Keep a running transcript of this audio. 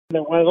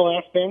They're one of the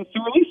last bands to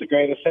release the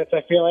greatest hits,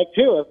 I feel like,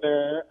 too,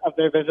 of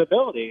their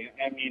visibility.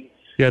 I mean,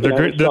 yeah,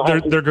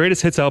 their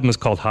greatest hits album is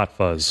called Hot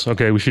Fuzz.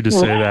 Okay, we should just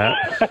say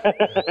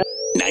that.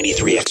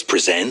 93X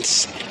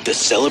presents the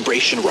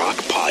Celebration Rock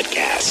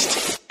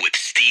Podcast with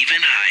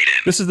Stephen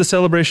Hyden. This is the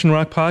Celebration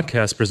Rock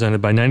Podcast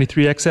presented by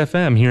 93X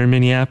FM here in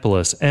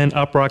Minneapolis and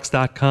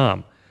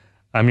uprocks.com.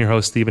 I'm your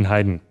host, Stephen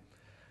Hyden.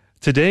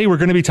 Today, we're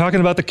going to be talking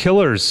about the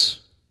Killers.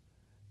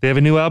 They have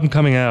a new album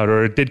coming out,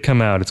 or it did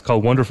come out. It's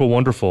called Wonderful,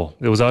 Wonderful.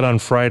 It was out on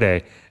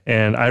Friday,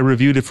 and I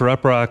reviewed it for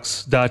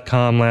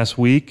uprocks.com last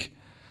week.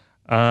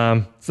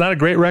 It's not a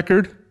great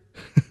record,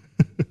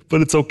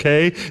 but it's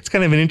okay. It's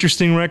kind of an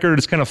interesting record.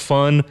 It's kind of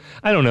fun.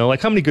 I don't know,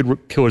 like how many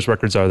good Killers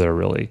records are there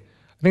really?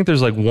 I think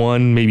there's like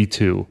one, maybe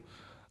two.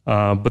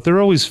 But they're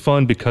always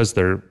fun because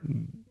they're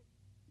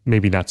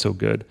maybe not so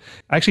good.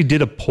 I actually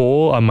did a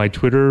poll on my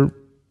Twitter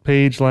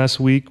page last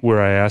week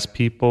where I asked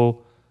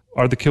people,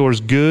 are the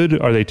Killers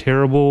good, are they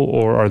terrible,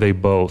 or are they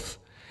both?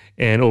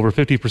 And over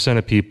 50%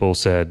 of people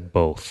said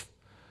both.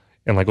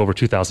 And like over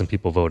 2,000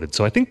 people voted.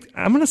 So I think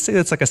I'm going to say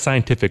that's like a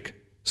scientific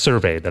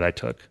survey that I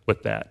took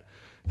with that.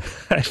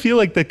 I feel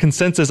like the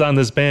consensus on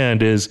this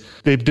band is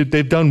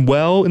they've done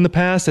well in the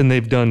past and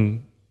they've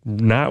done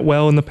not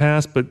well in the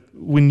past. But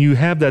when you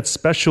have that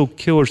special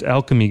Killers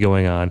alchemy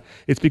going on,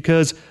 it's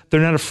because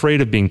they're not afraid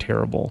of being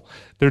terrible.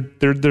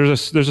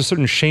 There's a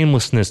certain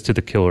shamelessness to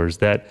the Killers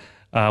that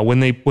when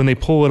they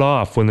pull it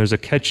off, when there's a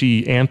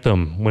catchy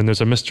anthem, when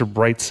there's a Mr.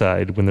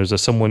 Brightside, when there's a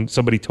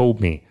somebody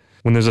told me,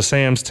 when there's a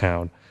Sam's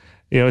Town,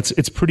 you know,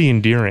 it's pretty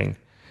endearing.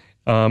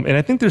 And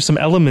I think there's some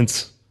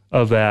elements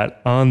of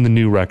that on the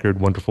new record,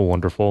 Wonderful,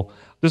 Wonderful.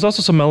 There's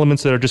also some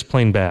elements that are just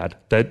plain bad,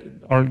 that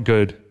aren't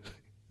good.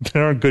 They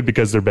aren't good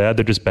because they're bad,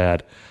 they're just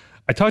bad.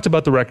 I talked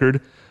about the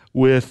record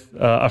with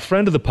a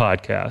friend of the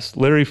podcast,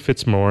 Larry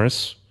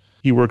Fitzmaurice.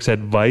 He works at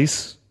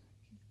Vice.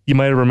 You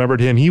might have remembered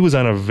him. He was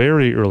on a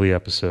very early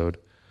episode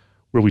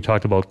where we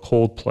talked about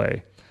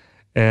Coldplay.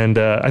 And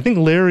I think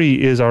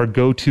Larry is our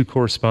go-to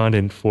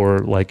correspondent for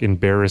like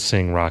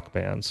embarrassing rock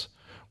bands.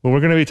 When we're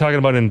going to be talking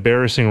about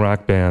embarrassing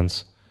rock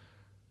bands,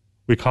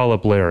 we call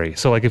up Larry.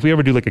 So like if we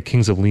ever do like a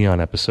Kings of Leon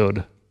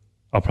episode,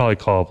 I'll probably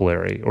call up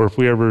Larry. Or if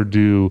we ever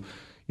do,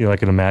 you know,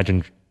 like an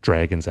Imagine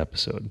Dragons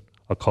episode,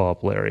 I'll call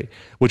up Larry.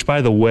 Which,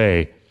 by the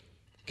way,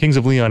 Kings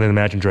of Leon and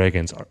Imagine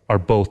Dragons are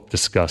both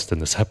discussed in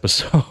this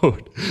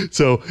episode.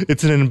 So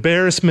it's an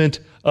embarrassment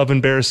of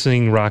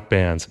embarrassing rock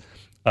bands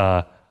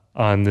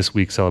on this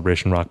week's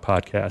Celebration Rock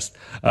Podcast.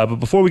 But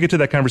before we get to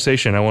that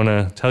conversation, I want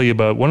to tell you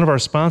about one of our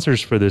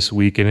sponsors for this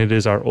week, and it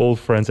is our old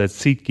friends at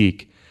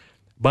SeatGeek.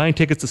 Buying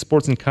tickets to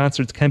sports and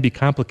concerts can be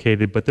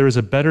complicated, but there is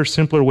a better,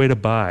 simpler way to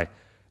buy.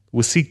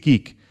 With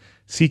SeatGeek.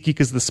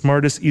 SeatGeek is the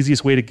smartest,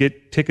 easiest way to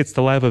get tickets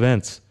to live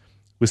events.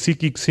 With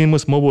SeatGeek's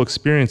seamless mobile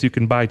experience, you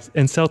can buy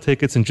and sell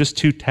tickets in just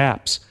 2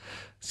 taps.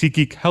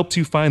 SeatGeek helps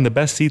you find the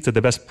best seats at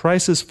the best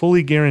prices,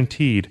 fully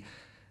guaranteed.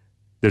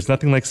 There's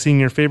nothing like seeing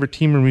your favorite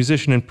team or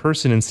musician in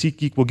person, and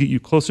SeatGeek will get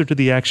you closer to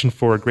the action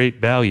for a great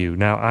value.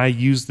 Now, I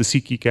use the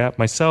SeatGeek app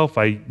myself.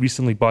 I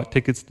recently bought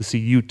tickets to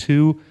see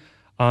U2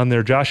 on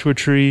their Joshua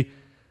Tree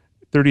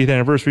 30th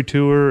anniversary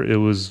tour. It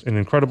was an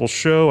incredible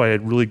show. I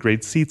had really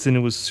great seats, and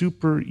it was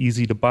super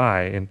easy to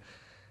buy. And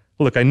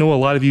look, I know a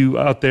lot of you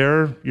out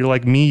there, you're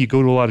like me, you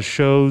go to a lot of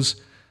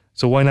shows,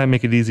 so why not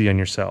make it easy on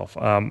yourself?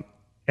 And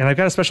I've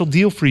got a special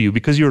deal for you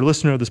because you're a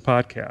listener of this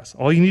podcast.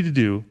 All you need to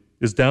do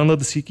is download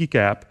the SeatGeek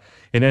app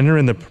and enter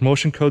in the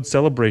promotion code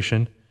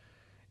CELEBRATION,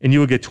 and you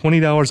will get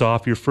 $20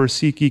 off your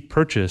first SeatGeek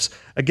purchase.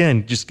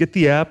 Again, just get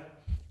the app,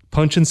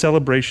 punch in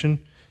CELEBRATION,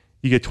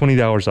 you get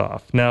 $20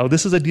 off. Now,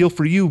 this is a deal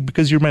for you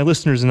because you're my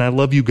listeners and I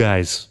love you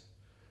guys.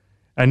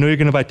 I know you're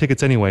going to buy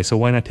tickets anyway, so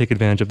why not take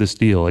advantage of this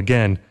deal?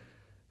 Again,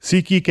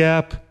 SeatGeek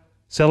app,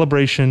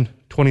 Celebration,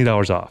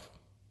 $20 off.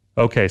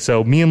 Okay,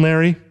 so me and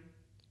Larry,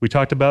 we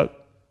talked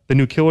about the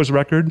new Killers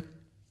record.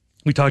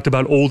 We talked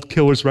about old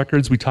Killers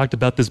records. We talked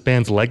about this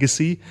band's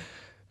legacy.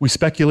 We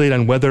speculate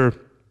on whether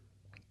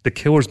the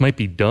Killers might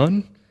be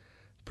done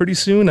pretty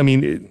soon. I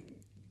mean,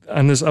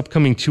 on this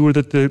upcoming tour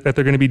that they're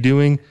going to be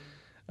doing,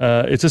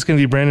 it's just going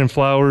to be Brandon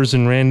Flowers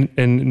and Ronnie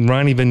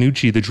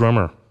Vannucci, the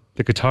drummer.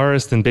 The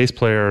guitarist and bass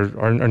player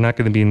are not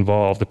going to be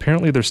involved.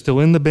 Apparently, they're still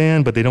in the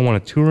band, but they don't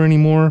want to tour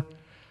anymore.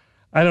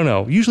 I don't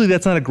know. Usually,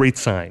 that's not a great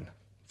sign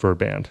for a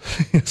band,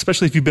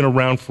 especially if you've been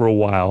around for a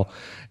while.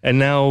 And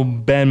now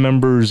band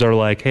members are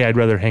like, hey, I'd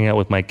rather hang out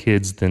with my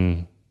kids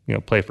than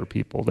play for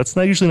people. That's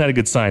usually not a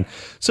good sign.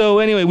 So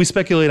anyway, we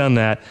speculate on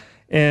that.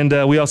 And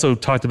we also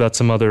talked about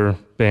some other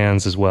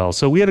bands as well.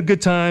 So we had a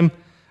good time.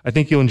 I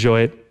think you'll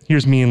enjoy it.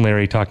 Here's me and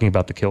Larry talking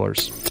about the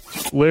Killers.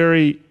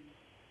 Larry,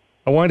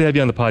 I wanted to have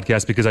you on the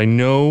podcast because I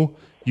know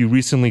you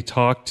recently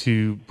talked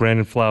to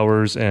Brandon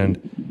Flowers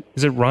and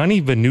is it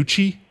Ronnie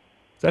Vannucci?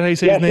 Is that how you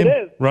say his name? Yes,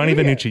 it is. Ronnie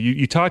Vannucci.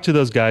 You talked to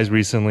those guys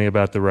recently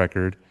about the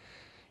record,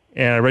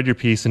 and I read your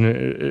piece and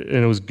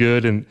it was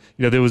good. And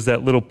there was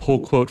that little pull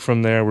quote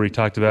from there where he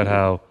talked about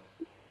how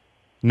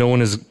no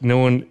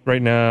one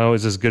right now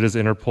is as good as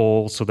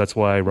Interpol, so that's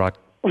why rock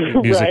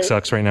music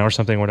sucks right now or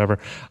something, or whatever.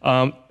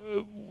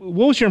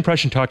 What was your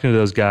impression talking to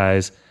those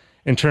guys?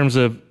 in terms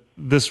of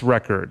this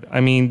record?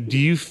 I mean, do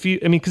you feel,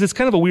 I mean, because it's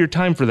kind of a weird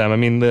time for them. I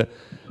mean, the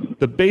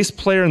bass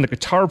player and the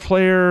guitar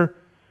player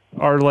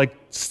are like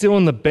still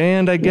in the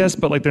band, I guess,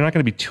 but like they're not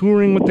going to be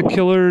touring with the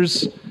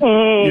Killers.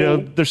 You know,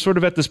 they're sort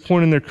of at this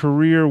point in their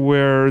career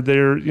where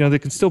they're, you know, they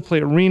can still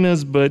play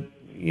arenas, but,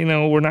 you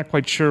know, we're not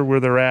quite sure where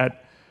they're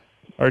at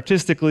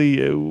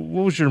artistically.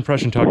 What was your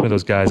impression talking to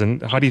those guys,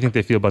 and how do you think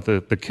they feel about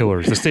the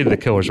Killers, the state of the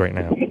Killers right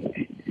now?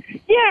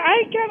 Yeah,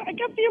 I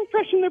got the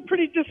impression they're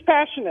pretty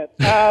dispassionate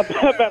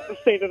about the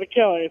state of the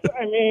Killers.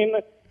 I mean,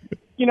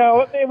 you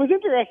know, it was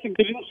interesting.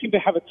 They didn't seem to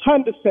have a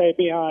ton to say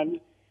beyond,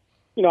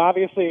 you know,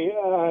 obviously,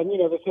 you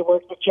know, they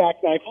worked with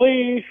Jackknife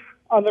Lee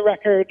on the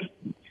record.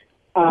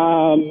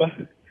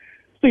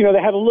 So, you know,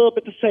 they had a little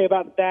bit to say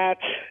about that,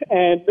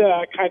 and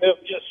kind of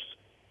just,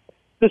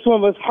 this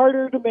one was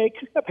harder to make.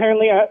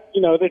 Apparently,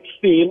 you know, it's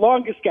the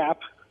longest gap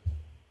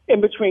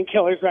in between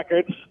Killers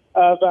records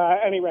of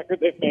any record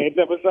they've made.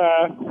 That was,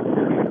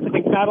 I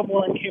think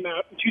Battleborn came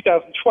out in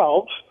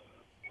 2012.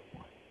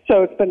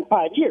 So it's been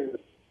 5 years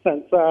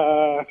since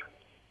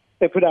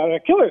they put out a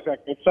Killers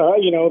record. So,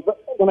 you know,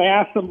 when I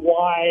asked them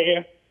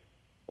why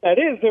that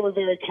is, they were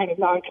very kind of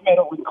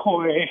non-committal and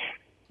coy,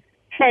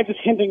 kind of just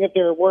hinting that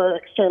there were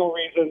external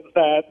reasons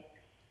that,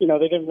 you know,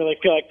 they didn't really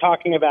feel like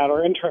talking about,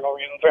 or internal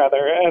reasons,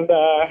 rather. And,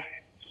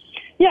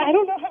 yeah, I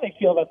don't know how they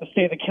feel about the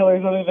state of the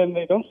Killers, other than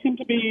they don't seem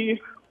to be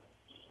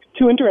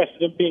too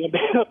interested in being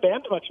a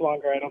band much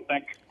longer, I don't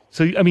think.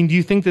 So, I mean, do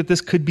you think that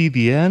this could be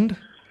the end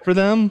for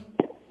them,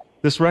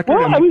 this record?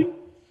 Well,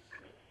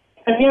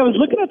 I was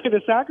looking at their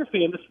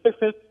discography, and this is their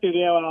fifth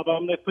studio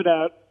album. They put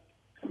out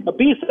a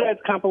B-sides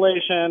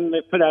compilation.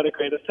 They put out a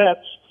greatest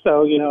hits.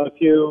 So, you know, if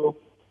you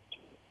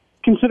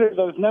consider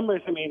those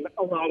numbers, I mean,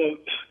 a lot of,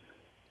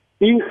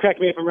 you can correct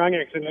me if I'm wrong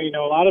here, because I know you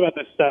know a lot about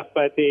this stuff,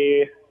 but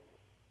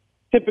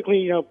typically,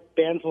 you know,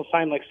 bands will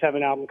sign like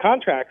 7-album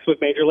contracts with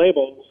major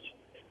labels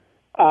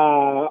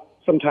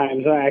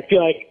sometimes. I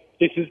feel like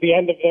this is the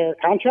end of their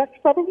contracts,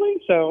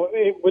 probably. So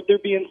would there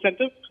be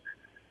incentive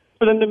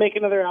for them to make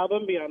another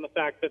album beyond the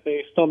fact that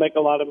they still make a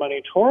lot of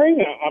money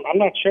touring? I'm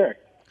not sure.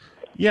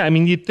 Yeah, I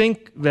mean, you'd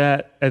think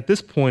that at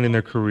this point in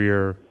their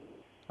career,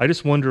 I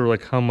just wonder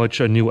like how much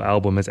a new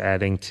album is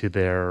adding to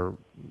their,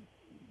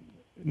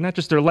 not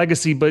just their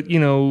legacy, but, you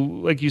know,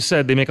 like you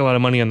said, they make a lot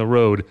of money on the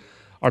road.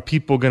 Are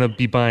people going to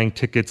be buying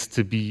tickets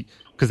to be,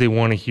 because they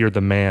want to hear the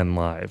man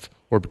live,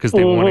 or because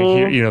they want to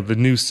hear, you know, the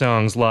new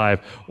songs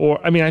live? Or,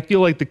 I mean, I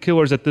feel like the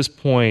Killers at this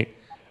point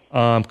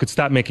could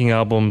stop making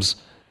albums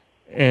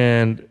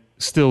and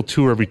still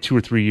tour every 2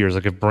 or 3 years,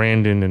 like if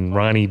Brandon and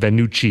Ronnie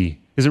Vannucci,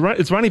 it's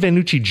Ronnie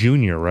Vannucci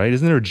Jr., right?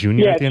 Isn't there a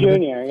junior at the end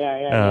junior, of it?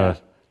 Yeah.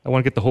 I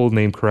want to get the whole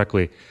name correct.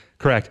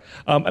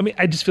 I mean,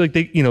 I just feel like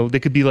they, you know,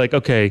 they could be like,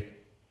 okay,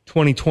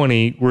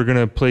 2020, we're going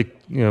to play,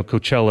 you know,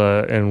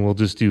 Coachella, and we'll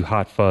just do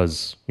Hot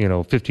Fuzz, you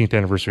know, 15th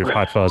anniversary of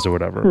Hot Fuzz or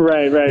whatever.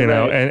 Right. You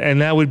know, right.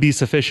 And that would be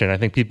sufficient. I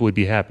think people would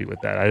be happy with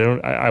that.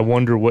 I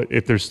wonder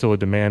if there's still a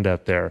demand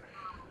out there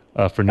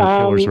for new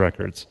Killers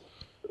records.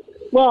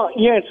 Well,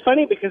 yeah, it's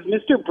funny because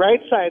Mr.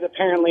 Brightside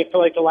apparently for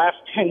like the last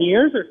 10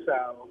 years or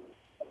so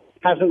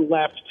hasn't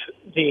left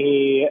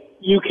the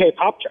UK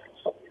pop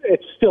charts.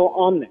 It's still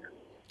on there.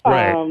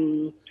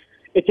 Right.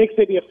 It takes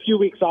maybe a few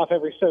weeks off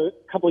every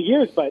couple of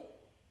years, but,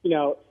 you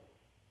know,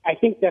 I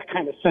think that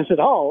kind of says it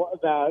all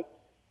about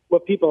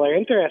what people are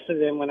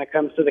interested in when it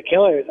comes to the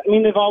Killers. I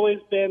mean, they've always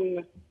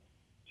been,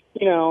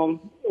 you know,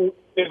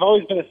 they've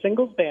always been a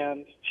singles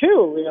band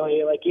too,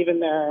 really. Like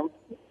even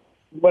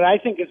what I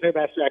think is their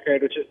best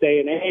record, which is Day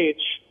and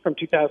Age from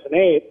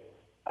 2008,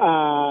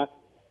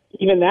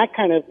 even that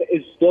kind of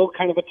is still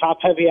kind of a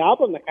top-heavy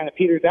album that kind of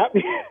peters out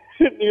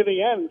near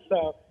the end.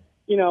 So,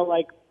 you know,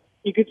 like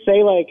you could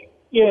say, like,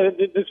 yeah,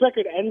 this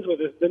record ends with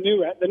the new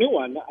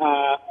one.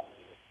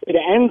 It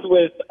ends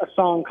with a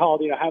song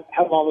called, you know,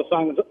 have all the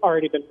songs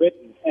already been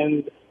written,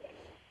 and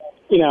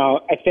you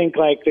know, I think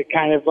like the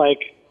kind of like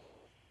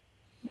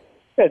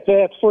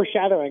that's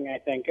foreshadowing. I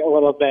think a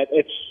little bit.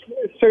 It's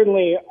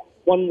certainly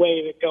one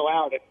way to go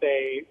out if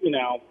they, you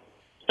know,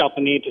 felt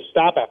the need to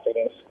stop after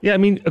this. Yeah, I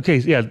mean, okay,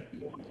 yeah.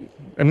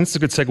 I mean, this is a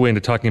good segue into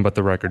talking about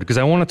the record, because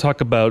I want to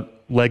talk about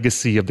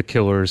legacy of the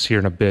Killers here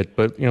in a bit,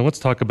 but, you know, let's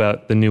talk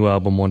about the new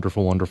album,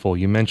 Wonderful, Wonderful.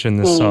 You mentioned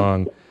this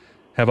song,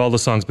 Have All the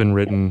Songs Been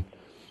Written,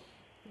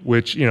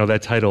 which, you know,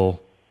 that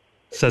title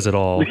says it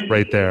all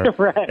right there.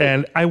 Right.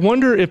 And I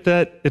wonder if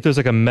there's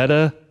like a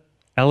meta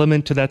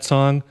element to that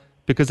song,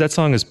 because that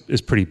song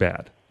is pretty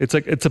bad. It's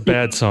a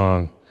bad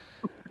song.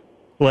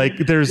 Like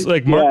there's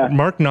like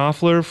Mark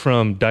Knopfler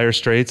from Dire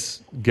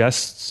Straits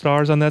guest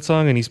stars on that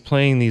song, and he's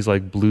playing these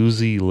like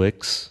bluesy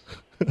licks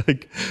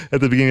like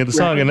at the beginning of the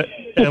song,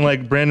 and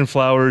like Brandon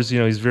Flowers, you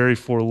know, he's very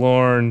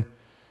forlorn,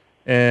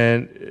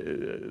 and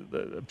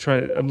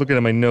I'm looking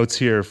at my notes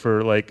here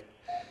for like,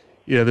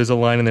 you know, there's a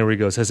line in there where he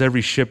goes, "Has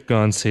every ship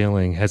gone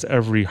sailing? Has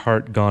every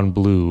heart gone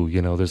blue?" You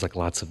know, there's like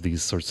lots of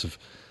these sorts of,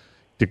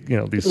 you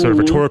know, these sort of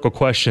rhetorical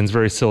questions,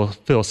 very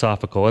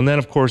philosophical, and then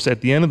of course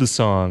at the end of the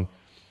song,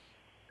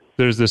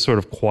 there's this sort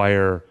of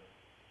choir,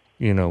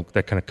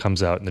 that kind of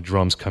comes out and the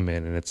drums come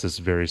in and it's this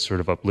very sort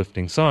of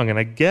uplifting song. And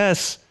I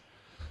guess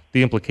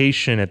the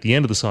implication at the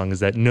end of the song is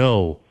that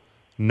no,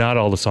 not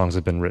all the songs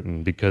have been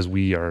written because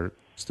we are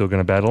still going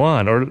to battle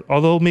on. Or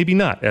although maybe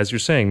not, as you're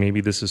saying,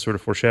 maybe this is sort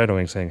of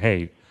foreshadowing, saying,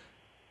 hey,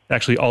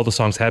 actually all the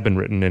songs have been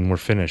written and we're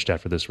finished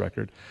after this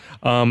record.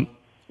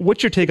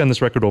 What's your take on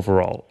this record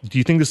overall? Do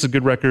you think this is a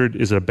good record?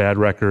 Is it a bad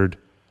record?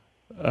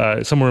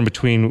 Somewhere in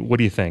between, what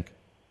do you think?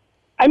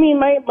 I mean,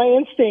 my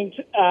instinct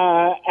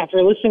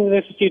after listening to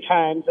this a few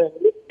times and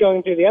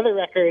going through the other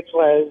records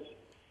was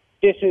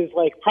this is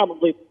like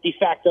probably de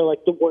facto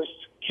like the worst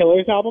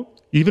Killers album.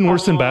 Even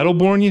worse than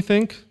Battleborn, you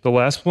think? The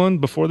last one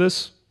before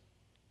this?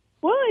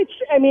 Well,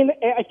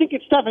 I think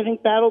it's tough. I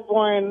think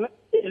Battleborn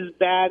is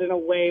bad in a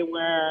way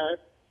where,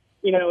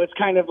 it's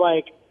kind of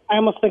like, I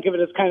almost think of it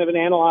as kind of an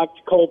analog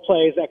to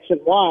Coldplay's X and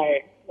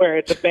Y, where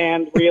it's a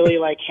band really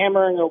like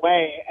hammering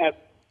away at,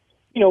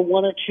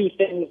 one or two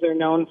things they're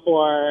known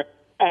for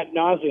ad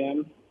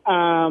nauseum.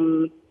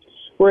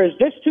 Whereas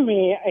this, to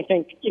me, I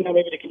think,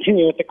 maybe to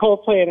continue with the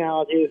Coldplay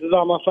analogy, this is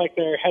almost like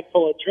their head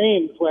full of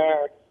dreams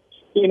where,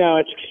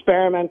 it's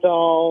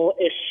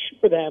experimental-ish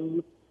for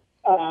them.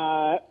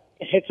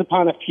 It hits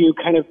upon a few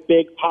kind of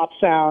big pop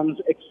sounds.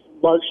 It's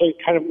largely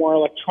kind of more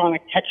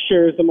electronic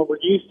textures than what we're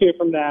used to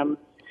from them.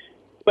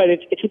 But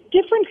it's a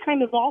different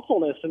kind of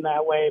awfulness in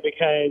that way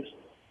because,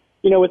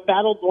 with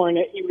Battleborn,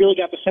 you really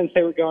got the sense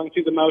they were going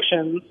through the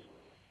motions.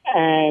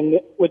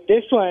 And with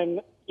this one,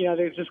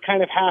 there's this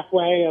kind of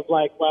halfway of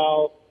like,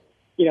 well,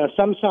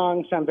 some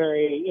songs sound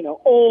very,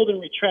 old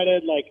and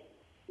retreaded, like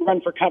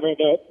Run for Cover.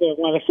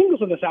 One of the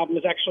singles on this album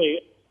is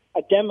actually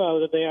a demo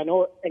that they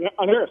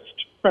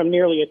unearthed from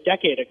nearly a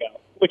decade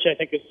ago, which I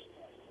think is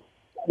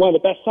one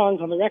of the best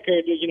songs on the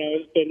record.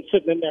 Has been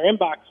sitting in their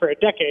inbox for a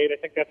decade. I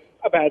think that's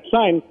a bad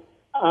sign.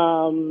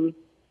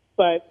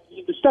 But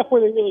the stuff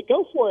where they really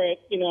go for it,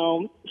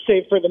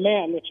 Save for the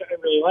Man, which I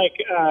really like,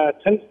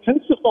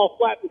 tends to fall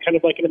flat in kind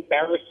of like an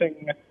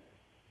embarrassing,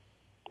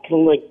 kind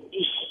of like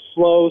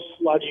slow,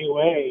 sludgy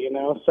way,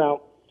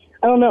 So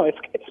I don't know.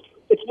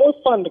 It's more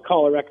fun to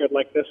call a record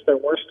like this their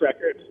worst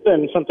record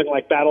than something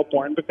like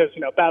Battleborn because,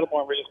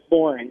 Battleborn was just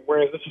boring,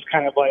 whereas this is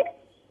kind of like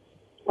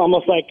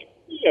almost like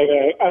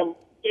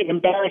an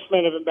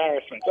embarrassment of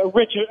embarrassment,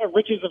 riches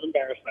of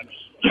embarrassment.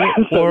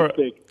 Or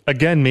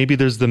again, maybe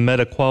there's the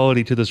meta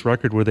quality to this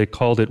record where they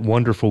called it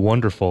Wonderful,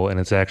 Wonderful, and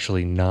it's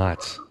actually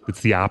not.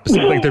 It's the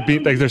opposite.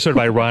 They're sort of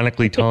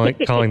ironically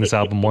calling this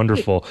album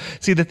wonderful.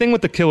 See, the thing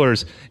with the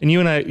Killers, and you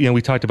and I,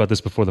 we talked about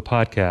this before the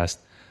podcast.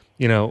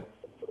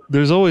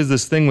 There's always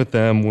this thing with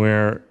them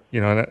where you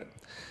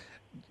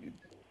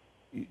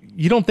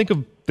don't think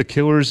of the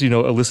Killers,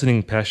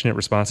 eliciting passionate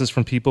responses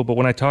from people. But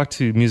when I talk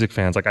to music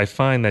fans, I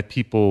find that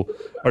people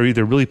are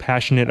either really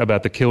passionate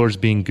about the Killers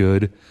being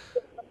good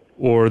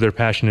or they're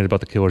passionate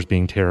about the Killers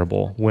being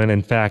terrible. When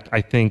in fact,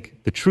 I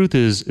think the truth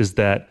is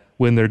that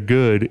when they're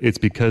good, it's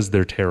because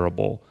they're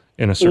terrible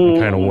in a certain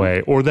kind of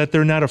way, or that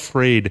they're not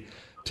afraid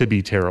to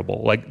be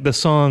terrible. Like the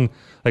song,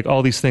 like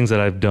All These Things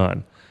That I've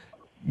Done,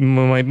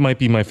 might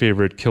be my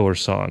favorite Killer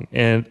song.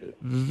 And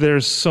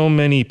there's so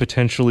many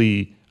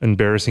potentially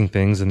embarrassing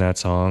things in that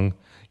song,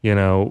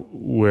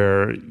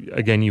 where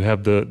again you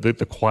have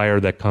the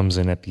choir that comes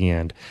in at the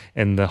end,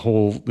 and the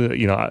whole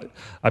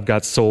I've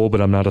got soul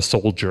but I'm not a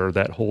soldier,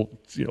 that whole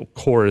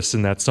chorus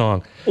in that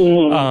song.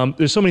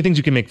 There's so many things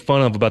you can make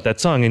fun of about that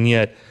song, and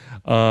yet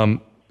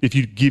if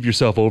you give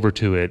yourself over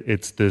to it,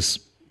 it's this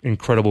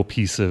incredible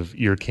piece of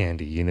ear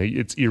candy.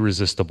 It's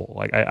irresistible.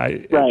 Like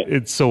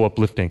it's so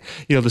uplifting.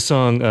 The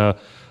song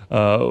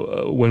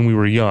When We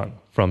Were Young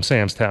from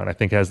Sam's Town, I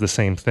think, has the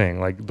same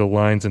thing. Like the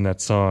lines in that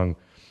song,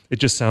 it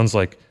just sounds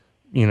like,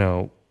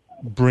 like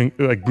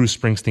Bruce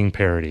Springsteen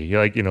parody,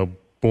 like,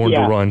 Born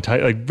to Run,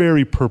 like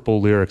very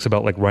Purple lyrics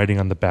about like riding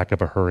on the back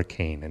of a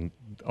hurricane and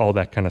all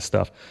that kind of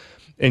stuff.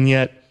 And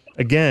yet,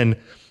 again,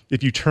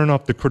 if you turn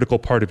off the critical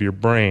part of your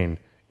brain,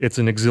 it's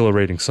an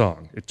exhilarating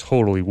song. It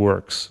totally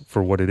works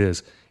for what it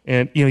is.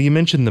 And, you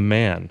mentioned The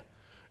Man.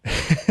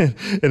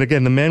 And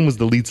again, The Man was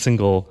the lead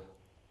single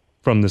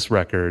from this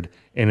record,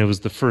 and it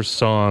was the first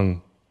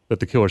song that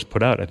the Killers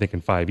put out, I think,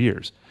 in 5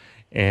 years.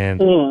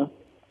 And,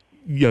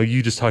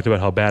 you just talked about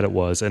how bad it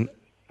was. And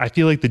I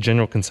feel like the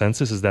general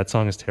consensus is that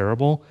song is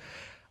terrible.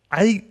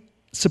 I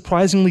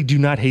surprisingly do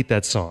not hate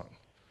that song.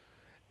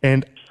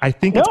 And I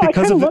think it's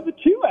because I love it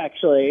too,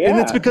 actually. Yeah. And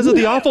it's because of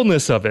the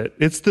awfulness of it.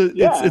 It's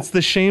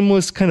the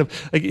shameless kind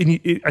of like.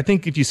 I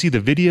think if you see the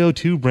video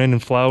too, Brandon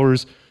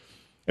Flowers.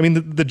 I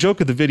mean, the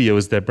joke of the video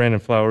is that Brandon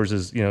Flowers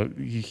is,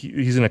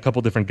 he's in a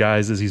couple different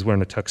guises. He's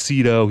wearing a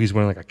tuxedo. He's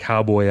wearing like a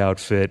cowboy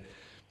outfit.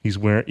 He's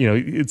wearing,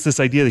 it's this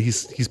idea that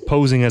he's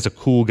posing as a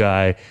cool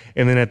guy,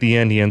 and then at the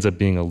end he ends up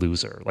being a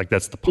loser. Like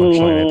that's the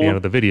punchline at the end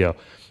of the video,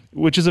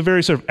 which is a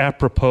very sort of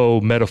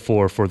apropos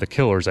metaphor for the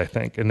Killers, I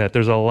think, and that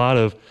there's a lot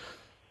of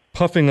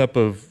puffing up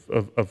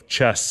of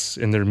chests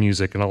in their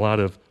music and a lot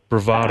of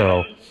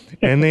bravado,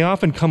 and they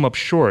often come up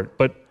short.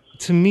 But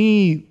to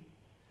me,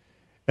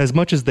 as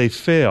much as they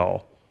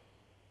fail,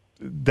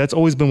 that's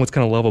always been what's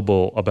kind of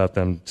lovable about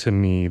them to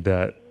me,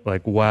 that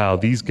like, wow,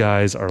 these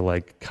guys are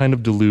like kind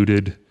of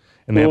deluded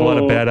and they have a lot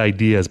of bad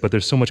ideas, but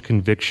there's so much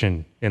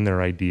conviction in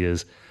their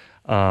ideas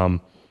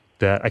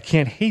that I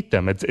can't hate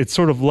them. It's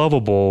sort of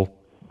lovable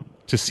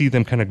to see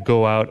them kind of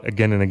go out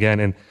again and again.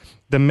 And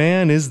the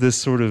man is this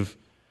sort of,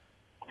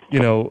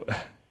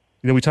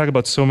 we talk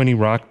about so many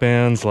rock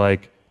bands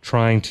like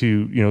trying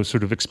to,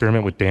 sort of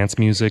experiment with dance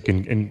music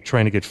and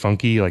trying to get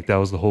funky. Like that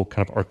was the whole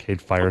kind of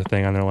Arcade Fire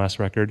thing on their last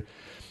record.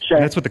 Sure.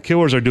 And that's what the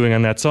Killers are doing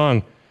on that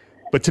song.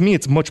 But to me,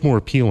 it's much more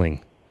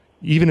appealing.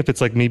 Even if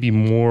it's like maybe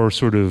more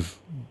sort of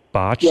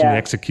botched in the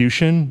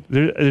execution,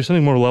 there's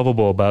something more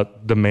lovable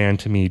about the man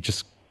to me,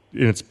 just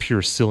in its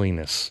pure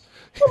silliness.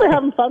 Well, they're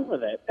having fun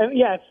with it. And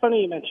yeah, it's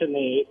funny you mentioned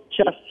the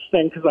Justice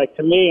thing, because like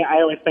to me, I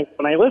always think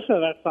when I listen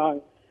to that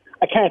song,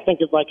 I kind of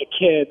think of like a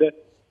kid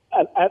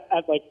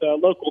at like the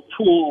local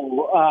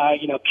pool,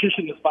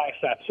 kissing his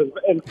biceps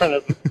in front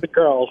of the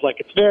girls. Like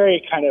it's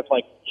very kind of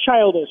like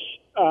childish,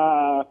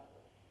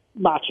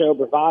 macho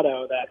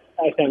bravado that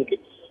I think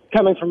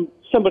coming from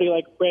somebody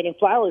like Brandon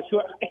Flowers, who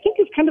I think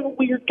is kind of a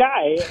weird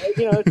guy.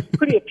 It's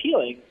pretty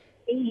appealing.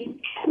 You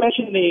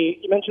mentioned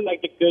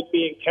like the good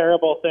being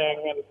terrible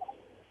thing,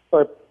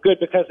 or good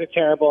because they're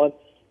terrible.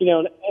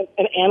 And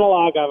an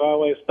analog I've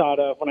always thought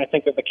of when I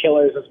think of the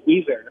Killers is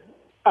Weezer.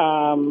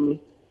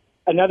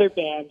 Another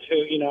band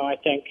who, I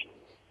think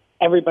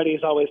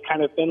everybody's always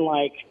kind of been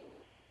like,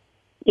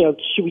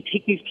 should we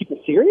take these people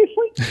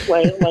seriously?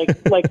 like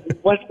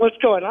what's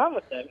going on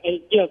with them?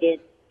 And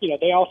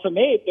they also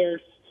made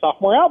their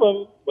sophomore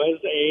album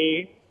was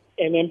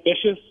an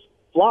ambitious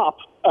flop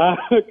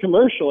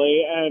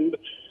commercially, and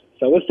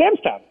so was Sam's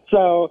Town.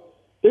 So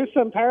there's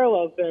some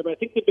parallels there, but I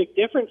think the big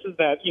difference is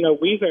that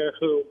Weezer,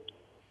 who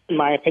in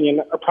my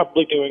opinion are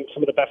probably doing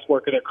some of the best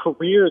work of their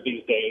career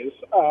these days,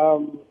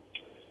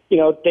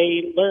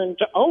 they learn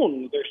to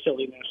own their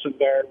silliness and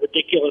their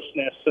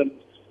ridiculousness, and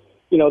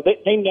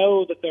they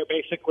know that they're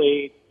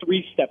basically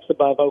 3 steps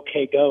above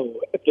OK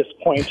Go at this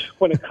point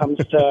when it comes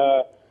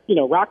to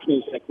rock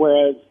music.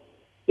 Whereas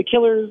the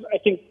Killers, I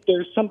think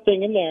there's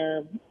something in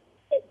there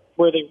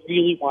where they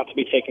really want to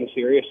be taken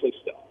seriously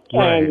still,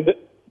 right. And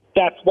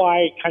that's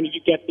why kind of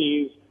you get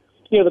these.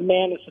 The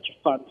Man is such a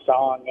fun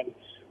song, and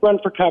Run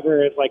for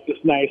Cover is like this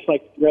nice,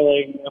 like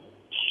thrilling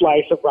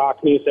slice of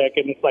rock music,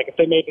 and it's like if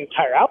they made an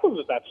entire album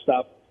of that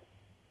stuff,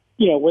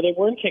 where they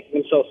weren't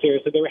taking themselves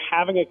seriously, they were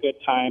having a good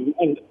time.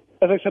 And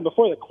as I said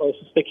before, the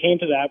closest they came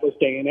to that was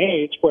Day and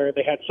Age, where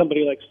they had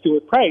somebody like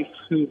Stuart Price,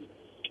 who's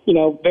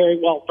very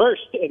well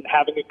versed in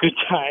having a good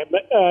time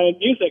in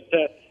music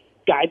to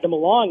guide them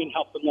along and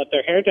help them let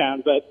their hair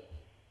down. But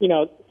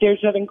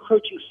there's that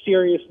encroaching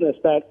seriousness,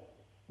 that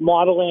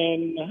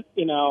maudlin,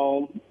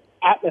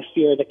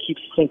 atmosphere that keeps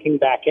sinking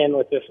back in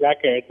with this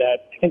record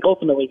that I think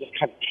ultimately just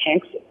kind of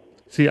tanks it.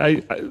 See,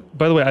 I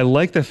by the way, I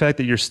like the fact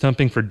that you're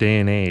stumping for Day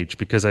and Age,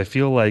 because I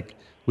feel like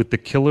with the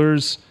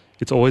Killers,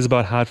 it's always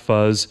about Hot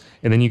Fuzz,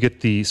 and then you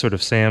get the sort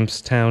of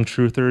Sam's Town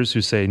truthers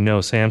who say,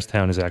 no, Sam's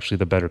Town is actually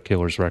the better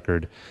Killers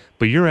record.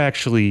 But you're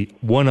actually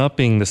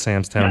one-upping the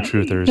Sam's Town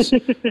truthers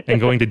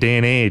and going to Day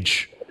and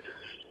Age.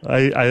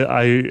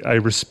 I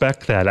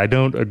respect that. I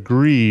don't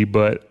agree,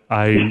 but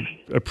I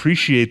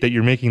appreciate that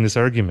you're making this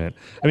argument.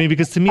 I mean,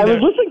 because to me, I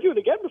was listening to it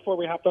again before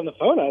we hopped on the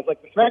phone. I was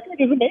like, this record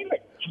is amazing.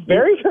 It's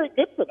very, very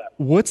good for them.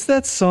 What's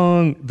that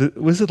song?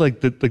 Was it like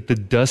the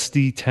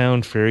Dusty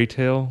Town Fairy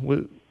Tale?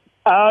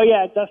 Oh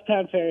yeah, Dust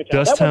Town Fairy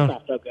Tale. Dust that Town.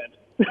 one's not so good.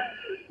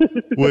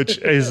 Which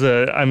is,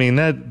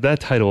 that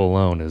title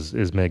alone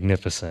is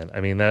magnificent.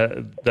 I mean,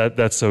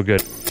 that's so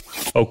good.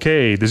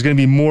 Okay, there's going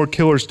to be more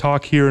Killers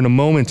talk here in a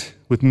moment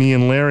with me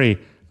and Larry.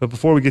 But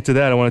before we get to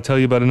that, I want to tell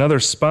you about another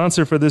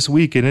sponsor for this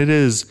week, and it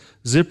is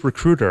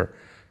ZipRecruiter.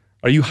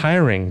 Are you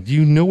hiring? Do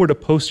you know where to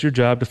post your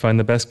job to find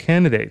the best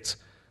candidates?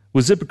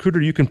 With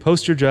ZipRecruiter, you can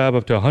post your job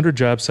up to 100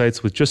 job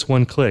sites with just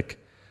one click.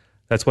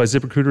 That's why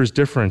ZipRecruiter is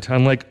different.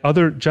 Unlike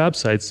other job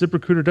sites,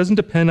 ZipRecruiter doesn't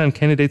depend on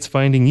candidates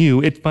finding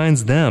you, it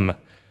finds them.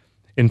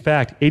 In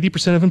fact,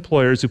 80% of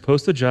employers who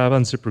post a job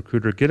on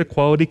ZipRecruiter get a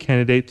quality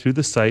candidate through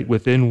the site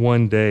within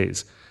 1 day.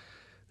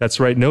 That's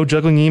right, no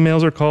juggling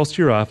emails or calls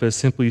to your office.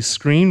 Simply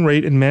screen,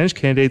 rate, and manage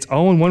candidates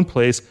all in one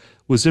place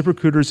with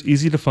ZipRecruiter's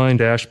easy-to-find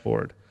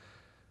dashboard.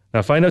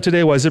 Now find out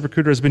today why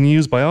ZipRecruiter has been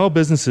used by all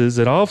businesses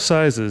at all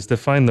sizes to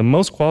find the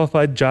most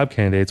qualified job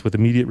candidates with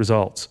immediate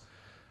results.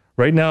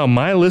 Right now,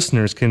 my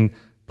listeners can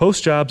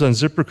post jobs on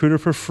ZipRecruiter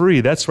for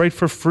free. That's right,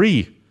 for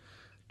free.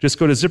 Just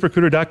go to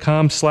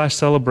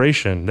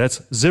ZipRecruiter.com/celebration. That's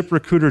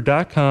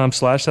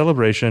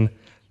ZipRecruiter.com/celebration.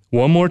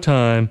 One more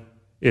time,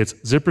 it's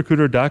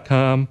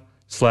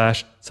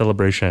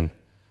ZipRecruiter.com/celebration.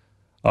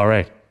 All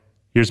right,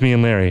 here's me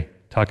and Larry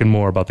talking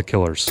more about the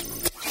Killers.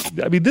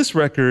 I mean, this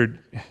record,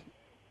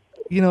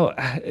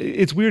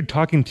 it's weird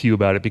talking to you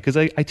about it because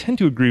I tend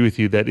to agree with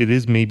you that it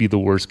is maybe the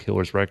worst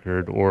Killers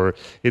record, or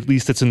at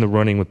least it's in the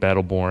running with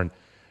Battleborn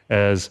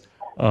as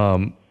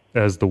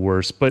the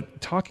worst. But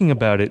talking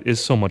about it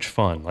is so much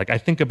fun. Like I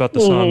think about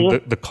the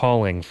song The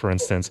Calling, for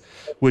instance,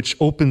 which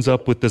opens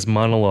up with this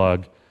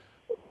monologue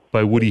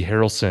by Woody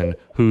Harrelson,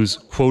 who's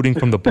quoting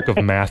from the book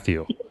of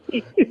Matthew.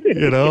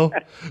 You know,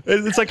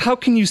 it's like, how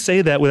can you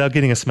say that without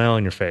getting a smile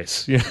on your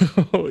face? You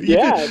know?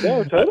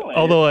 No, totally.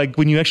 Although, like,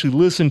 when you actually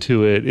listen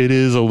to it, it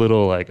is a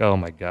little like, oh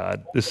my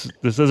God, this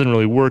isn't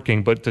really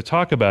working. But to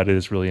talk about it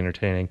is really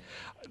entertaining.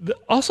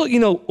 Also, you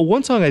know,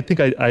 one song I think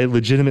I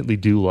legitimately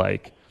do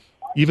like,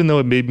 even though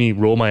it made me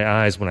roll my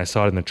eyes when I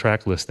saw it in the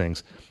track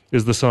listings,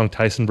 is the song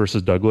Tyson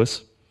versus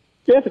Douglas.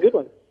 Yeah, it's a good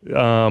one.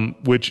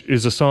 Which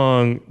is a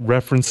song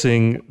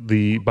referencing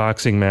the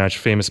boxing match,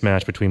 famous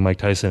match between Mike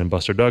Tyson and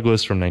Buster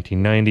Douglas from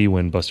 1990,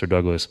 when Buster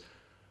Douglas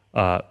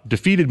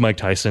defeated Mike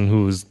Tyson,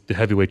 who was the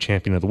heavyweight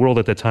champion of the world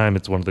at that time.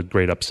 It's one of the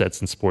great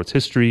upsets in sports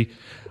history.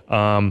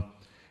 And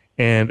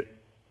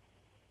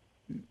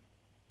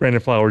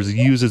Brandon Flowers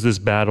uses this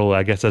battle,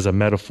 I guess, as a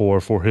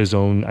metaphor for his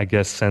own, I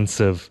guess, sense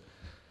of,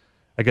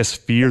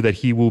 fear that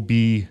he will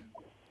be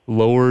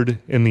lowered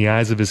in the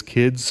eyes of his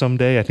kids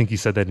someday. I think he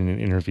said that in an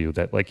interview,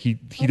 that like he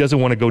doesn't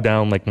want to go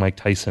down like Mike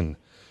Tyson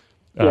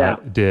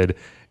did.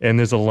 And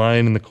there's a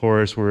line in the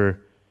chorus where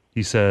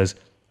he says,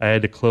 I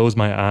had to close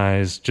my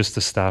eyes just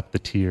to stop the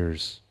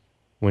tears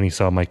when he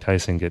saw Mike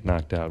Tyson get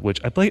knocked out, which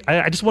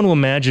I just want to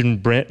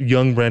imagine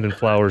young Brandon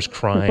Flowers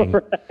crying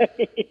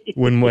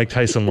when Mike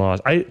Tyson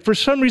lost. For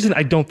some reason,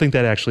 I don't think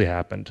that actually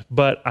happened,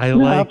 but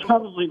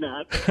probably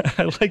not.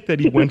 I like that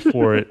he went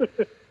for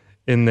it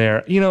in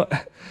there, you know.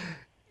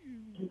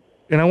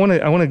 And I want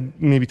to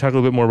maybe talk a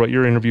little bit more about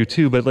your interview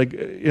too, but like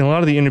in a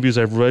lot of the interviews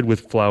I've read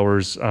with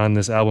Flowers on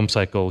this album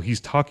cycle,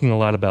 he's talking a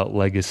lot about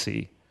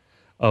legacy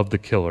of the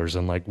Killers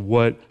and like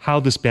how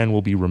this band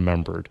will be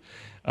remembered,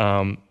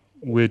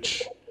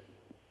 which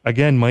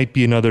again might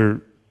be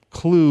another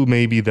clue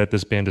maybe that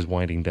this band is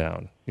winding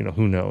down. You know,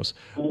 who knows?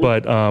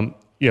 But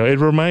you know, it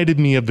reminded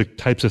me of the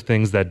types of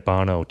things that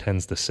Bono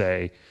tends to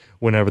say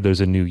whenever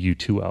there's a new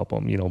U2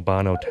 album. You know,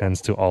 Bono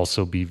tends to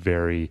also be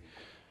very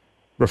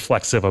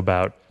reflexive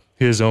about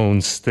his own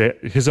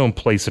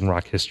place in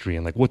rock history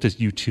and like, what does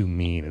U2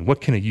 mean and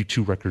what can a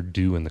U2 record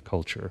do in the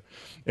culture?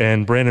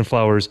 And Brandon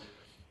Flowers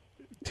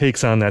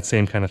takes on that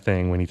same kind of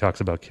thing when he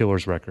talks about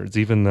Killers records,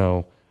 even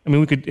though,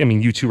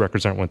 U2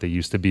 records aren't what they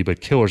used to be,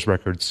 but Killers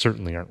records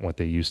certainly aren't what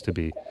they used to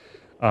be.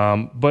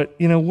 But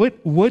you know, what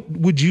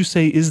would you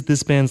say is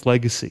this band's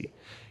legacy?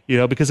 You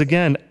know, because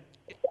again,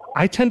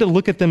 I tend to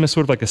look at them as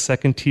sort of like a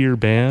second tier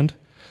band,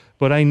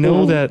 but I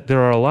know that there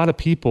are a lot of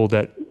people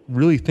that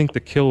really think the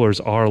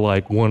Killers are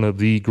like one of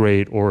the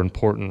great or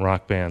important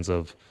rock bands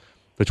of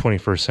the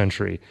 21st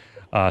century.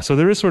 So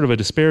there is sort of a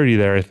disparity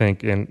there, I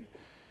think, in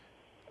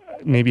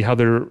maybe how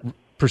they're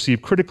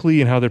perceived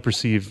critically and how they're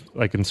perceived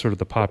like in sort of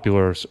the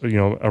popular, you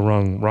know,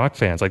 among rock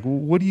fans. Like,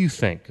 what do you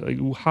think? Like,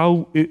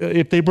 how,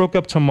 if they broke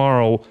up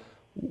tomorrow,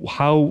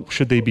 how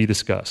should they be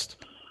discussed?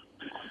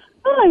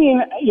 Well, I mean,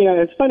 you know,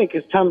 it's funny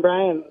because Tom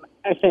Bryan,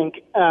 I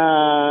think,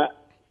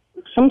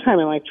 sometime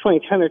in like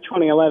 2010 or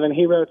 2011,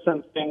 he wrote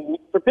something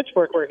for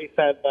Pitchfork where he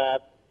said that,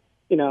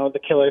 you know, the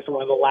Killers were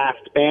one of the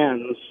last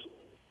bands,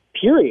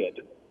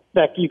 period,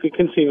 that you could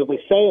conceivably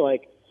say,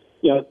 like,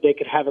 you know, they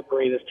could have a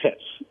greatest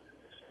hits.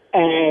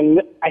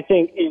 And I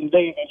think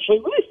they eventually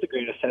released the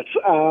greatest hits.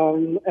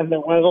 And they're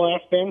one of the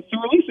last bands to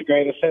release the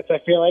greatest hits, I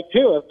feel like,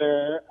 too, of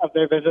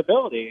their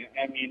visibility.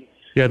 I mean,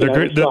 yeah,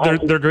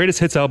 their greatest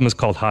hits album is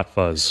called Hot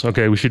Fuzz.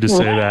 Okay, we should just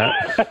say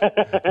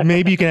that.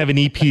 Maybe you can have an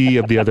EP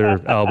of the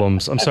other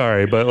albums. I'm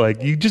sorry, but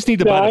like you just need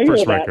to buy the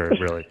first record,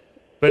 really.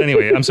 But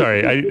anyway, I'm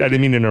sorry. I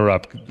didn't mean to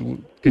interrupt.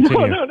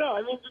 Continue. No.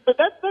 I mean, but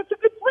that's a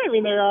good point. I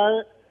mean,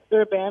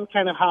 they're a band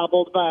kind of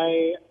hobbled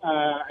by,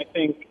 I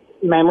think,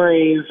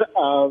 memories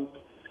of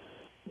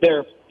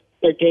their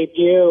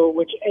debut,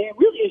 which it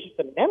really is just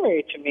a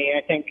memory to me,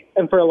 I think.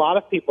 And for a lot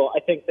of people, I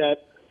think that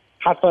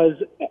Hot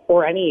Fuzz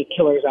or any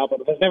Killers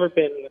album has never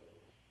been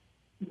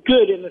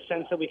good in the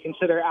sense that we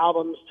consider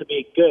albums to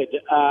be good.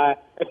 I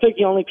think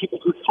the only people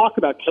who talk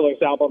about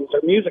Killers albums are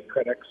music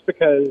critics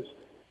because,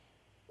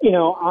 you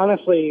know,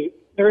 honestly,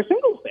 they're a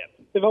singles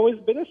band. They've always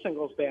been a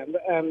singles band.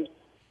 And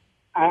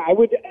I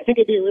think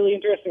it'd be a really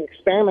interesting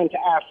experiment to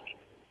ask,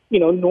 you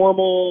know,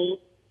 normal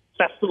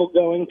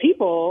festival-going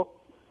people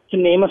to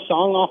name a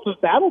song off of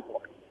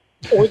Battleborn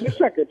or this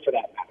record for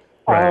that matter.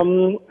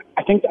 Right.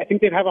 I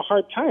think they'd have a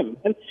hard time,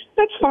 and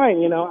that's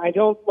fine. You know, I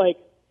don't like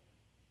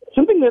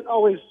something that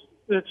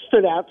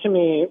stood out to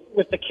me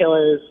with the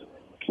Killers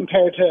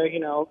compared to, you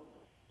know,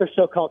 their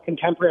so-called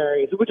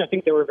contemporaries, which I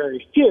think there were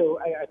very few.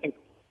 I think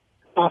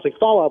honestly,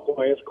 Fall Out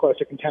Boy is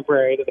closer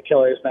contemporary to the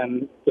Killers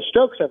than the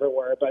Strokes ever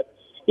were. But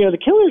you know, the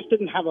Killers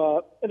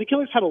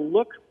had a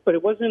look, but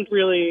it wasn't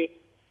really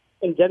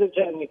indebted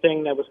to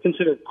anything that was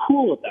considered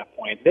cool at that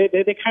point.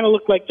 They kind of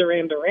looked like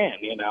Duran Duran,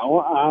 you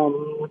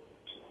know.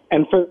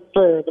 And for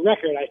the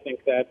record, I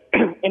think that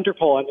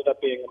Interpol ended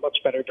up being a much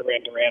better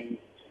Duran Duran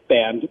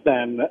band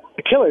than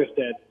the Killers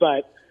did.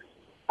 But,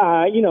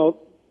 you know,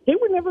 there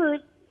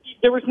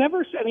was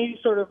never any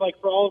sort of, like,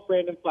 for all of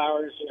Brandon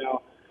Flowers, you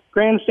know,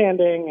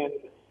 grandstanding and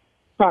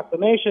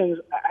proclamations.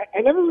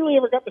 I never really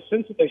ever got the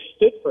sense that they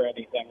stood for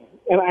anything.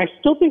 And I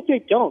still think they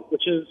don't,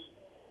 which is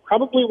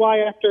probably why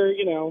after,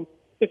 you know,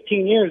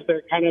 15 years,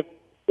 they're kind of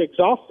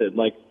exhausted.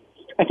 Like,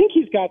 I think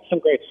he's got some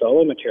great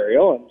solo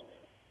material and,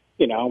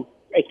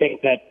 I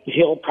think that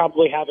he'll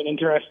probably have an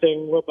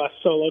interesting, robust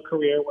solo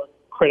career where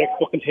critics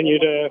will continue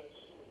to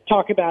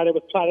talk about it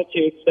with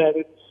platitudes that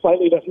it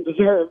slightly doesn't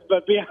deserve.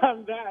 But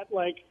beyond that,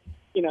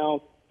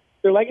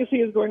 their legacy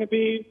is going to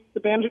be the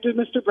band who did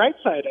Mr.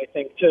 Brightside, I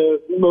think, to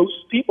most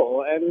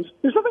people. And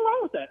there's nothing wrong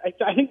with that.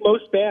 I think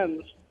most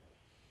bands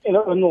in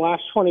the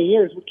last 20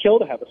 years would kill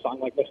to have a song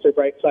like Mr.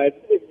 Brightside.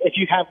 If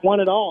you have one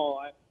at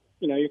all,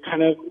 you're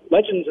kind of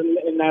legends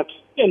in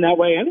that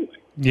way anyway.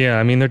 Yeah,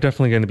 I mean, they're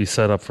definitely going to be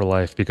set up for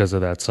life because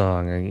of that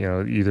song,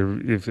 and either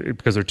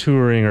because they're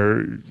touring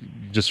or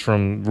just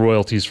from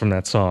royalties from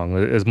that song.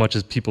 As much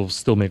as people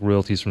still make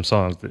royalties from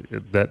songs,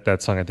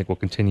 that song I think will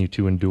continue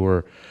to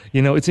endure.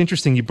 It's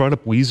interesting. You brought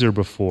up Weezer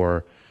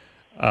before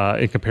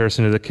in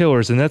comparison to the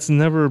Killers, and that's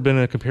never been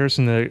a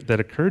comparison that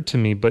occurred to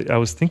me. But I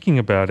was thinking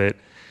about it,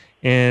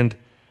 and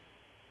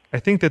I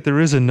think that there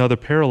is another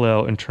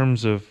parallel in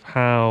terms of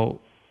how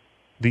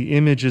the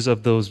images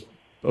of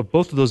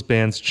both of those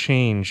bands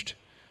changed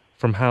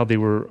from how they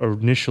were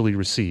initially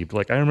received.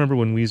 Like, I remember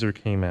when Weezer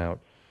came out,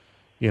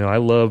 I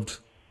loved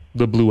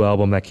the Blue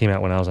Album that came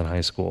out when I was in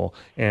high school.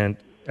 And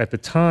at the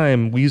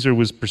time, Weezer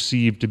was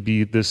perceived to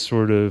be this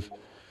sort of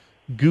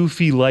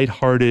goofy,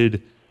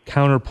 lighthearted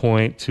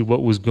counterpoint to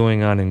what was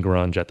going on in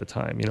grunge at the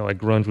time.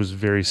 Grunge was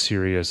very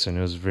serious and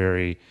it was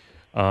very,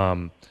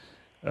 down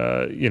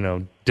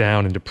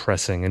and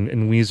depressing.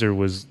 And Weezer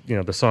was,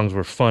 the songs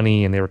were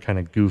funny and they were kind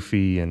of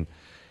goofy. And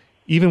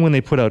even when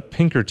they put out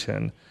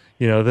Pinkerton,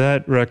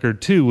 that record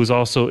too was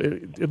also,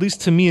 at least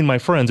to me and my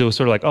friends, it was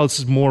sort of like, oh, this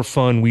is more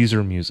fun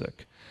Weezer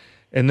music.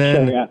 And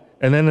then, Sure, yeah.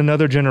 And then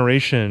another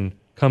generation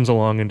comes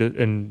along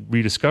and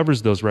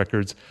rediscovers those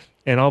records,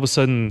 and all of a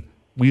sudden,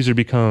 Weezer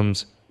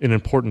becomes an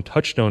important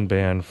touchstone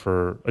band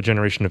for a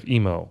generation of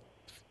emo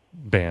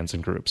bands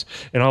and groups.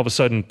 And all of a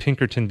sudden,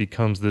 Pinkerton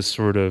becomes this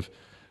sort of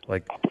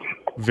like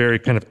very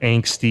kind of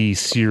angsty,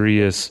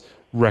 serious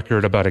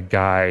record about a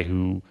guy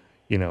who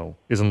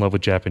is in love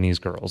with Japanese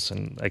girls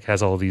and like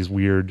has all these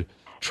weird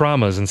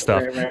traumas and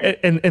stuff. Right.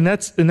 And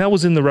that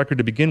was in the record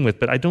to begin with,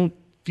 but I don't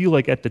feel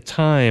like at the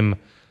time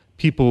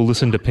people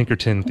listened to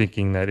Pinkerton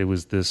thinking that it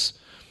was this,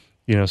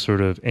 sort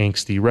of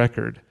angsty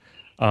record.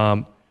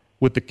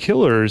 With the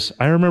Killers,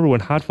 I remember when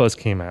Hot Fuzz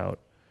came out,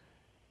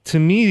 to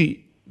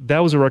me, that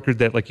was a record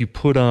that like you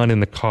put on in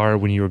the car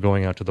when you were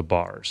going out to the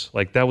bars.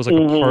 Like that was like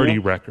a party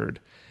record.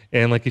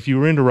 And like if you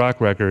were into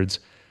rock records,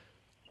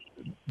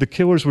 the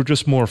Killers were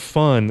just more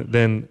fun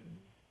than,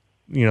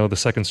 the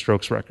Second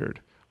Strokes record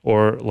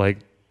or like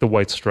the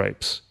White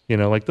Stripes.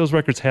 Like those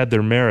records had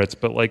their merits,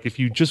 but like if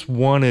you just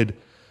wanted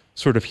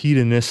sort of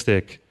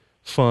hedonistic,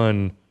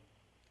 fun,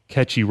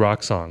 catchy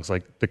rock songs,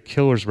 like the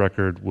Killers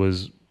record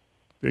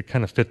it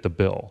kind of fit the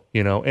bill,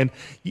 And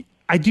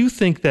I do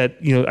think that,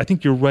 I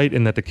think you're right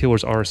in that the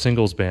Killers are a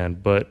singles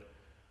band, but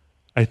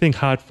I think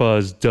Hot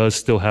Fuzz does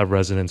still have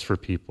resonance for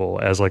people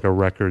as like a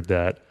record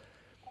that,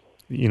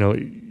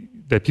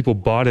 that people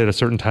bought at a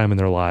certain time in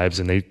their lives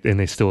and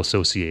they still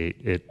associate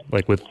it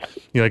like with,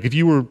 like if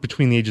you were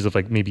between the ages of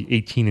like maybe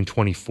 18 and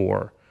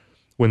 24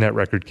 when that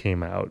record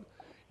came out,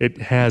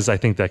 it has, I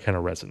think, that kind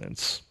of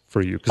resonance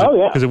for you.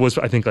 Because it was,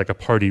 I think, like a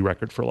party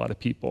record for a lot of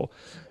people.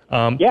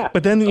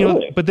 But then,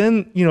 totally.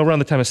 Around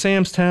the time of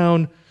Sam's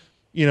Town,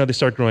 they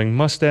start growing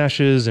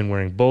mustaches and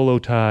wearing bolo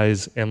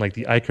ties, and like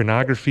the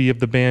iconography of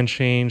the band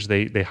changed.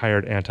 They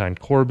hired Anton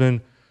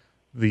Corbijn,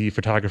 the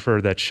photographer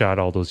that shot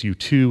all those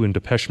U2 and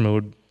Depeche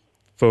Mode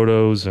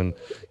photos, and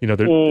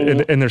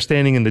they're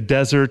standing in the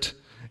desert,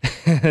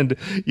 and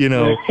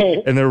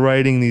and they're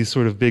writing these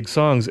sort of big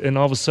songs, and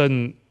all of a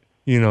sudden,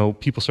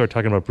 people start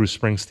talking about Bruce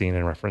Springsteen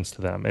in reference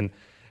to them, and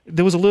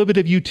there was a little bit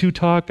of U2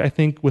 talk, I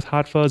think, with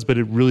Hot Fuzz, but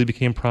it really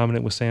became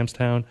prominent with Sam's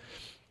Town,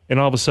 and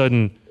all of a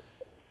sudden,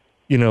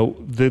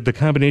 the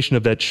combination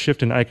of that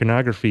shift in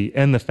iconography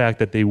and the fact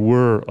that they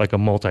were like a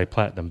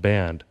multi-platinum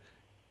band,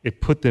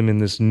 it put them in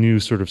this new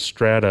sort of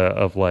strata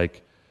of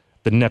like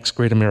the next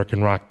great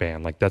American rock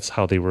band. Like that's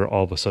how they were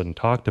all of a sudden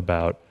talked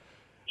about.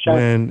 Sure.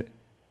 When,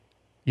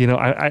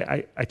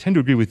 I tend to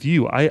agree with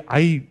you.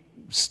 I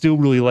still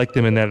really like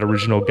them in that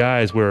original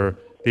guise where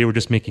they were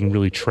just making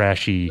really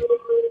trashy,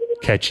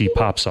 catchy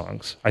pop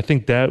songs. I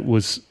think that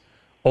was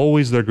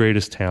always their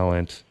greatest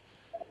talent.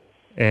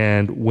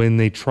 And when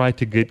they tried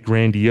to get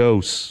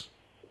grandiose,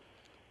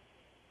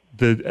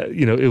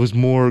 it was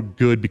more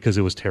good because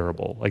it was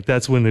terrible. Like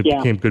that's when it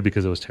became good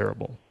because it was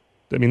terrible.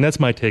 I mean, that's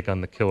my take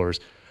on the Killers.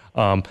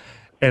 And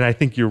I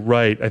think you're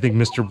right. I think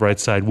Mr.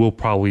 Brightside will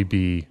probably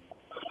be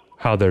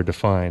how they're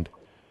defined.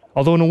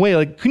 Although in a way,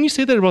 like, couldn't you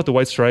say that about the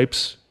White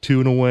Stripes too,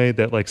 in a way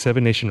that like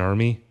Seven Nation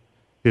Army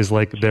is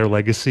like their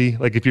legacy?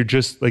 Like if you're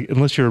just like,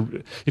 if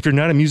you're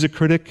not a music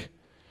critic,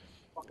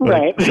 like,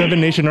 right. Seven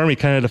Nation Army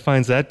kind of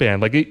defines that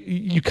band. Like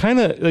you're kind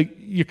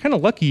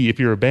of lucky if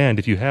you're a band,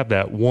 if you have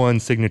that one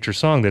signature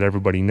song that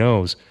everybody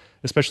knows,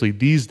 especially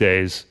these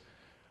days.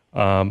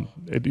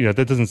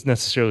 That doesn't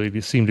necessarily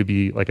seem to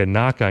be like a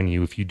knock on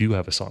you if you do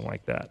have a song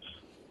like that.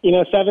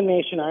 Seven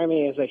Nation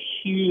Army is a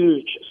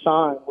huge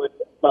song with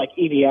like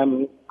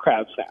EDM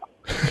crowds now.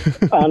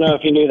 I don't know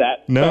if you knew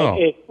that. No.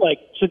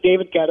 So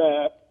David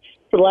Guetta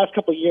for the last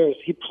couple of years,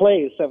 he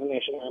plays Seven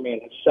Nation Army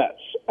in his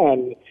sets,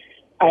 and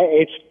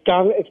it's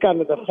gotten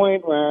to the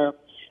point where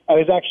I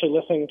was actually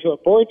listening to a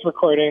Boards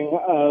recording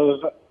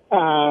of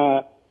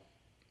I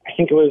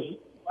think it was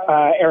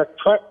Eric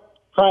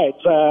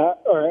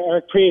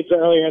Preed's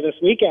earlier this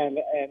weekend,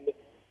 and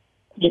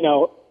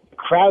the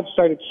crowd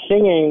started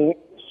singing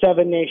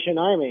Seven Nation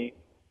Army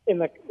in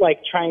the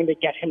trying to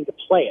get him to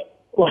play it.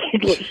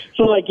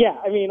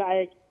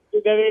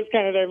 That is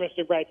kind of their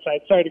Mr.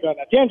 Brightside. Sorry to go on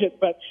that tangent,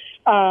 but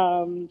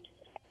I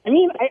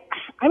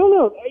don't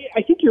know.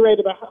 I think you're right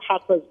about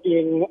Hot Fuzz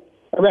being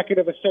a record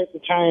of a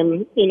certain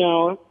time.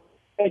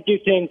 I do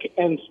think,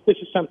 and this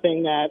is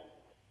something that,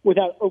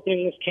 without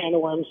opening this can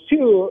of worms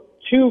too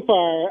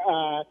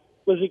far,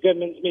 Lizzie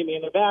Goodman's Meet Me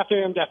in the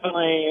Bathroom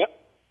definitely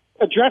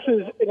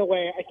addresses, in a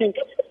way, I think,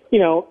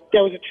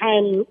 there was a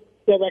time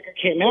that record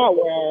came out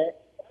where,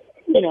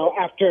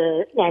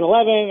 after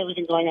 9/11,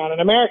 everything going on in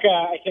America,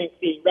 I think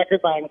the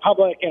record-buying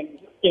public and,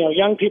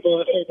 young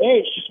people of a certain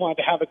age just wanted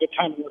to have a good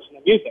time and listen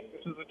to music.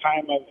 This is a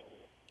time of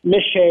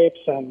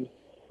misshapes and,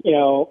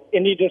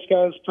 indie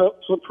discos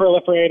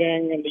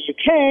proliferating in the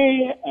UK,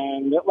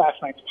 and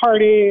Last Night's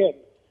Party, and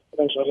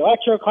eventually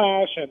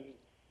Electroclash and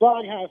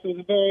Bloghouse. It was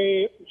a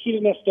very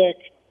hedonistic,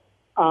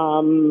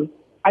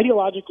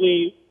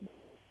 ideologically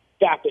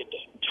vapid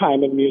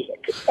time in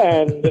music.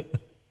 And,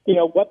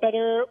 what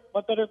better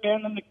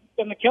band than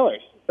the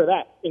Killers for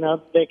that?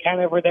 They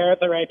kind of were there at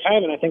the right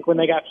time, and I think when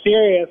they got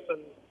serious,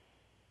 and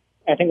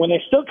I think when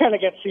they still kind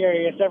of get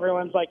serious,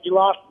 everyone's like, "You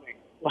lost me."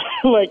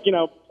 Play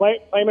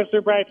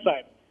Mr.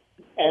 Brightside.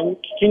 And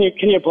can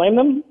you blame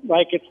them?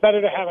 It's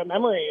better to have a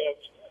memory of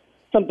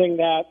something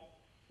that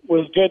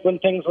was good when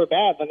things were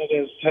bad than it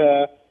is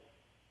to,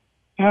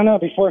 I don't know,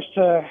 be forced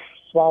to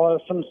swallow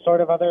some sort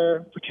of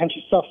other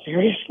pretentious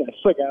self-seriousness,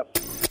 I guess.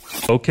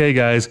 Okay,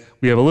 guys,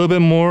 we have a little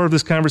bit more of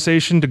this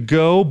conversation to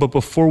go, but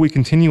before we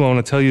continue, I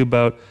want to tell you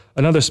about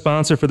another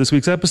sponsor for this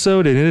week's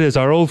episode, and it is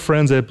our old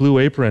friends at Blue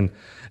Apron.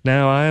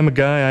 Now, I am a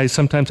guy, I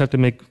sometimes have to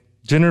make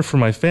dinner for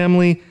my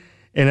family,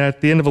 and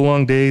at the end of a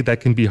long day,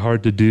 that can be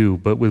hard to do.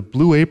 But with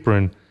Blue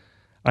Apron,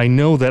 I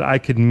know that I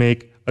could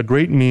make a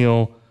great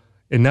meal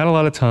in not a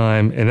lot of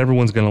time, and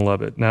everyone's going to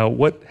love it. Now,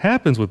 what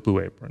happens with Blue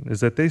Apron is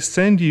that they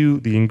send you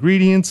the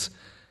ingredients,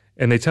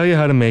 and they tell you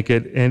how to make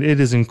it, and it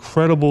is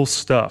incredible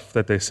stuff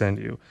that they send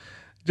you.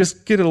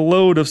 Just get a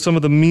load of some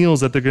of the meals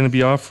that they're going to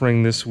be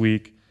offering this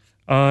week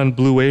on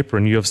Blue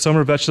Apron. You have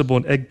summer vegetable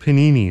and egg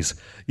paninis.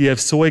 You have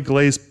soy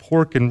glazed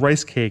pork and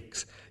rice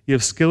cakes. You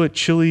have skillet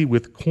chili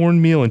with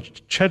cornmeal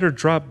and cheddar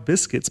drop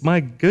biscuits. My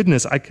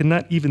goodness, I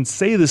cannot even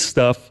say this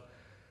stuff.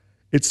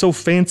 It's so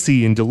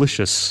fancy and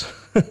delicious.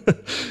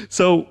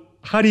 So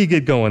how do you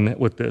get going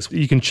with this?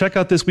 You can check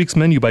out this week's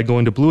menu by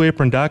going to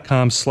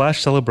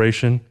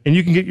blueapron.com/celebration, and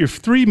you can get your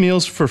 3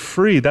 meals for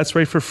free. That's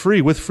right, for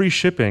free, with free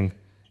shipping,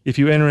 if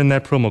you enter in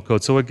that promo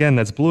code. So again,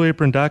 that's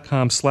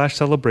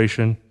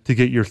blueapron.com/celebration to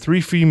get your 3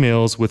 free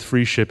meals with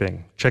free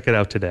shipping. Check it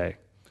out today.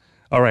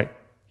 All right,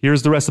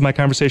 here's the rest of my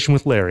conversation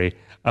with Larry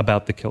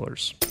about the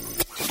Killers.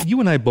 You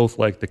and I both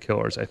like the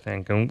Killers, I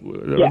think, and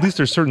at least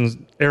there's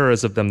certain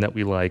eras of them that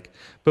we like.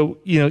 But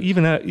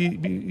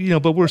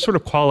but we're sort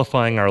of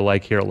qualifying our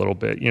like here a little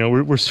bit.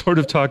 We're sort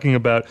of talking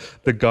about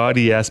the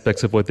gaudy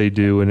aspects of what they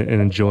do and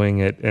enjoying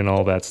it and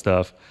all that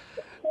stuff.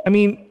 I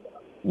mean,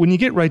 when you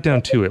get right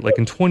down to it, like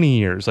in 20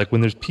 years, like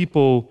when there's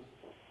people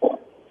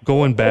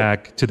going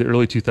back to the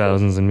early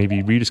 2000s and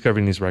maybe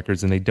rediscovering these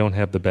records and they don't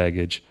have the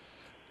baggage,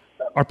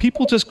 are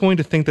people just going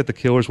to think that the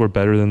Killers were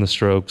better than the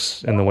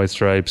Strokes and the White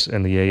Stripes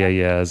and the Yeah Yeah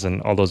Yeahs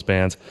and all those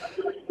bands?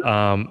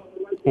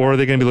 Or are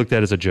they going to be looked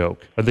at as a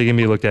joke? Are they going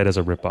to be looked at as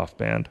a rip-off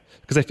band?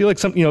 Because I feel like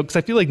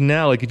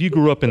now, like if you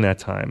grew up in that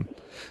time,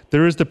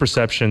 there is the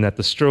perception that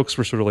the Strokes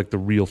were sort of like the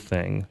real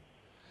thing.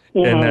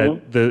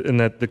 Mm-hmm. and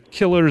that the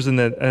Killers and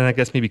I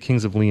guess maybe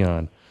Kings of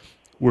Leon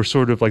were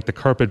sort of like the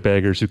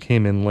carpetbaggers who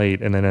came in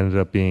late and then ended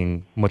up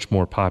being much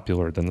more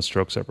popular than the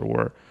Strokes ever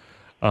were.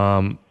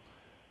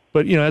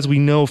 But, as we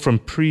know from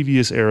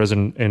previous eras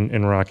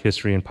in rock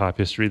history and pop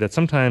history, that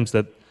sometimes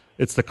that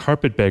it's the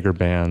carpetbagger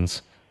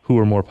bands who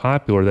are more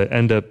popular that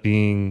end up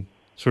being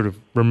sort of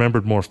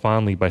remembered more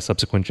fondly by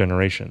subsequent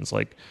generations,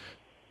 like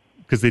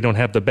because they don't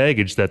have the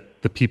baggage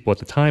that the people at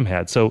the time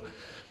had. So,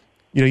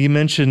 you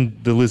mentioned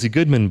the Lizzie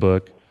Goodman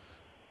book,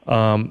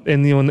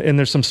 and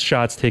there's some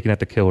shots taken at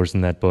the Killers in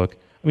that book.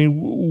 I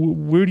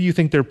mean, where do you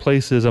think their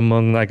place is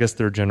among, I guess,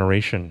 their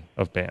generation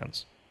of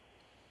bands?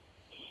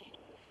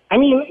 I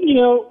mean,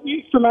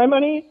 for my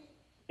money,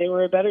 they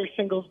were a better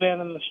singles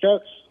band than the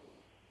Strokes.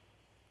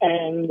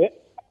 And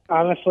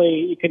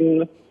honestly, you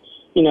can,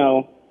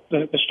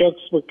 the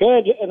Strokes were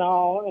good and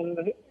all,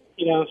 and,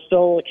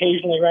 still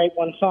occasionally write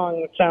one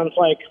song that sounds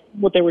like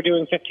what they were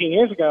doing 15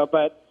 years ago.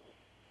 But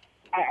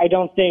I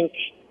don't think,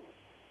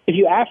 if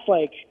you ask,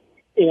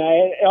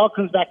 it all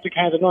comes back to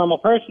kind of the normal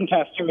person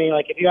test for me.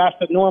 Like, if you ask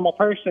a normal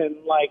person,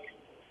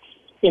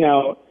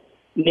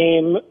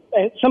 name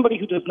somebody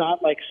who does not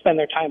spend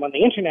their time on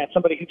the internet,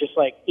 somebody who just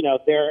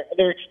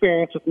their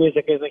experience with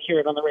music is they hear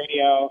it on the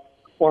radio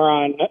or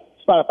on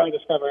Spotify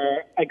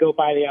Discover, I go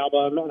buy the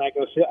album, and I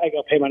go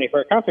pay money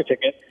for a concert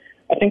ticket,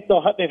 I think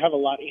they'd have a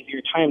lot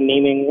easier time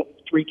naming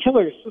 3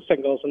 Killers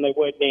singles than they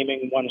would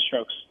naming one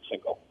Strokes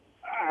single.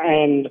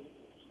 And,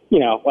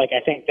 I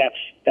think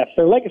that's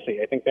their legacy.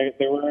 I think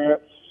they were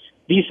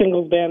the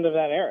singles band of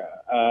that era.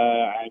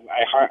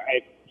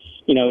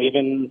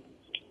 Even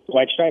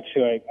White Stripes,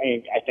 who I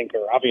think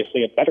are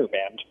obviously a better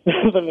band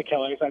than the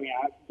Killers. I mean,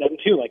 them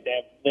too. Like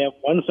they have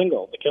one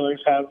single. The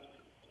Killers have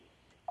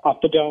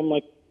off the dome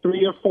like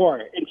 3 or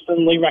 4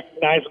 instantly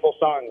recognizable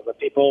songs that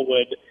people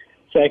would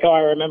say, "Oh, I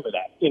remember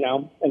that,"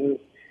 and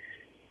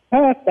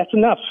that's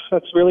enough.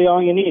 That's really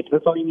all you need.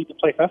 That's all you need to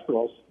play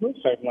festivals,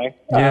 certainly.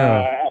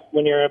 Yeah.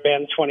 When you're a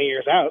band 20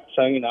 years out,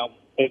 so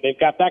they've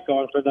got that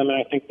going for them, and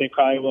I think they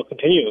probably will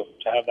continue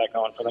to have that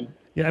going for them.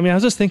 Yeah, I mean, I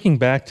was just thinking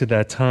back to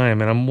that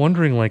time, and I'm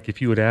wondering, like,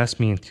 if you had asked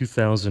me in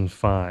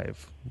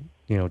 2005,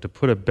 to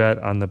put a bet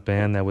on the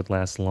band that would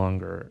last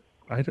longer,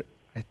 I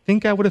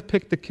think I would have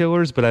picked the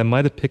Killers, but I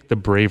might have picked the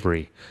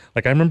Bravery.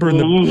 Like, I remember in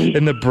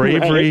the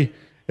Bravery,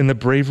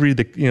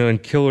 right. in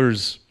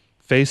Killers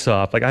Face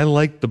Off, like, I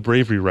liked the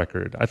Bravery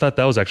record. I thought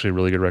that was actually a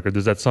really good record.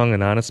 There's that song,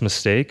 An Honest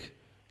Mistake.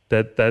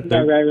 Right.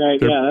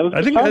 Yeah,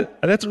 I think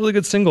that's a really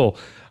good single.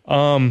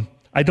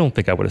 I don't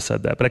think I would have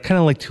said that, but I kind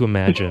of like to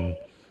imagine.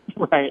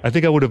 Right. I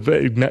think I would have,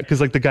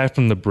 because like the guy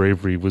from the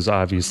Bravery was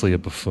obviously a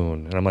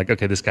buffoon, and I'm like,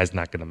 okay, this guy's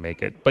not going to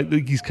make it, but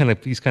he's kind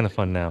of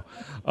fun now.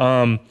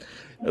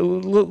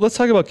 Let's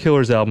talk about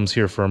Killers albums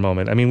here for a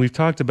moment. I mean, we've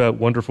talked about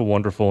Wonderful,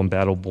 Wonderful, and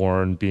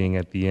Battleborn being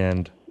at the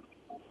end,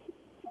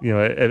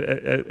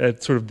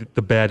 at sort of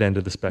the bad end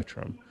of the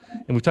spectrum,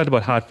 and we've talked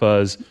about Hot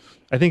Fuzz.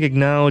 I think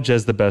Acknowledge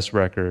as the best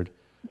record,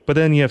 but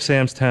then you have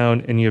Sam's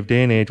Town and you have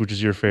Day and Age, which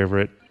is your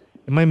favorite.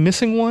 Am I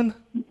missing one?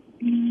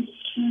 I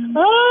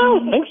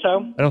don't think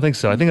so. I don't think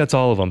so. I think that's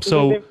all of them.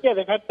 So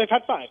they've had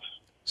 5.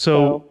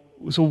 So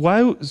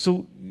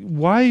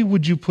why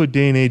would you put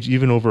Day and Age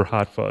even over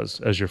Hot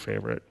Fuzz as your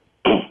favorite?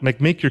 Like,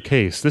 make your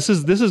case. This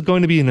is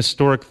going to be an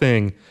historic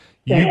thing.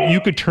 You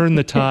could turn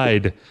the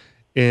tide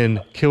in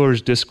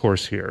Killers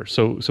discourse here.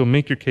 So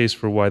make your case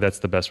for why that's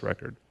the best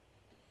record.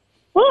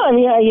 Well, I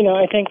mean,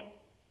 I think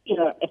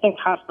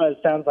Hot Fuzz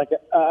sounds like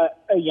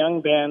a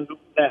young band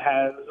that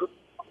has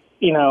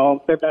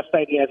their best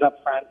ideas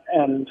up front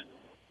and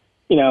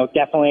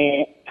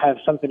definitely have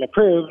something to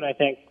prove. And I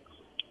think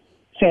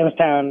Sam's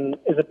Town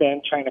is a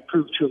band trying to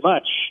prove too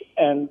much.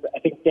 And I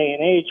think Day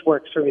and Age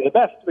works for me the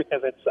best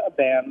because it's a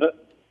band that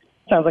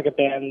sounds like a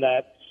band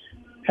that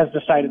has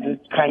decided to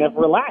kind of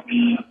relax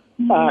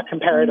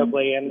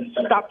comparatively and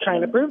stop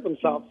trying to prove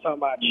themselves so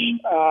much.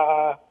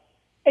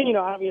 And,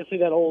 obviously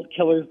that old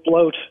Killers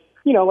bloat,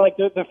 like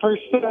the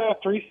first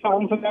 3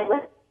 songs of that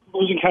record,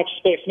 Losing Touch,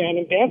 Spaceman,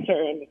 and Dancer.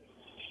 And,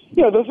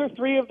 those are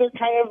 3 of their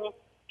kind of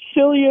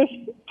silliest,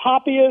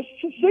 poppiest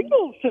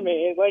singles to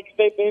me. Like,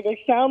 they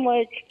sound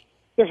like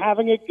they're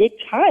having a good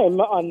time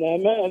on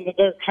them, and that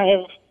they're kind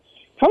of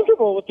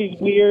comfortable with these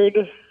weird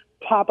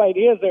pop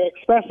ideas they're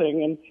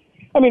expressing. And,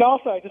 I mean,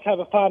 also, I just have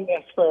a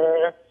fondness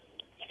for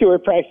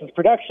Stuart Price's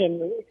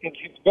production.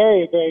 He's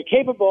very, very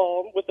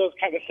capable with those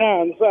kind of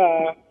sounds,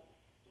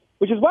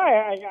 which is why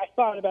I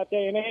thought about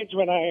Day and Age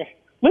when I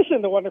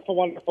listened to Wonderful,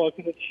 Wonderful,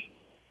 because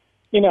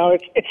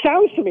it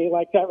sounds to me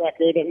like that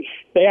record, and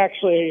they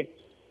actually,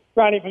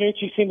 Ronnie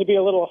Vanucci seemed to be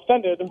a little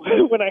offended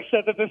when I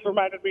said that this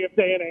reminded me of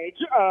Day and Age.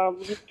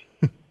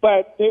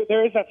 But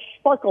there is that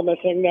sparkle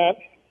missing that,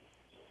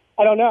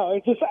 I don't know,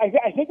 it's just,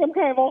 I think I'm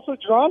kind of also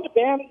drawn to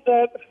bands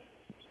that,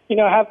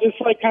 have this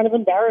like kind of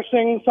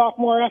embarrassing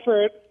sophomore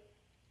effort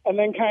and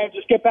then kind of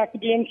just get back to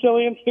being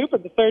silly and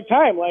stupid the third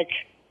time. Like,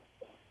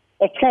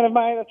 that's kind of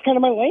my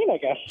lane, I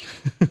guess.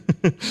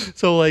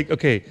 So, like,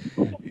 okay,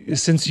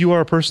 since you are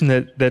a person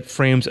that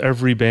frames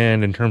every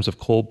band in terms of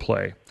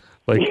Coldplay,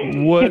 like,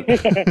 what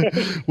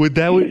would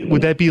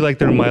that be like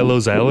their Milo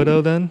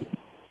Xyloto then?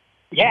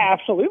 Yeah,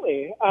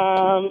 absolutely.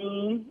 I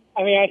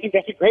mean, I think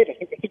that's a great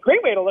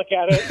way to look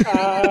at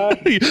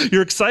it.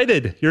 You're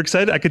excited.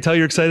 I could tell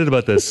you're excited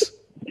about this.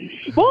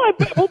 Well,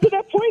 to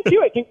that point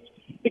too, I think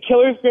the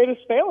Killers'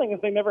 greatest failing is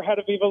they never had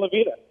a Viva La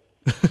Vida.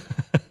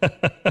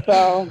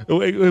 So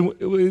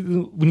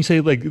when you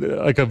say like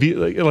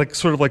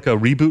sort of like a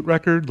reboot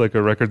record, like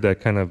a record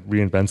that kind of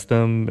reinvents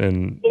them,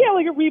 and yeah,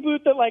 like a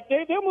reboot that like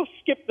they almost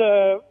skipped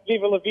the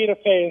Viva La Vida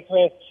phase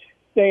with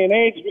Day and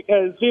Age,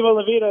 because Viva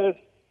La Vida is,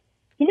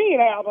 to me, an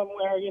album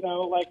where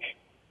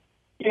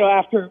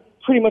after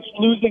pretty much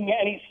losing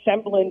any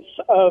semblance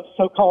of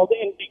so-called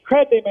indie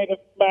cred they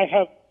might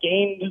have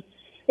gained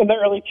in the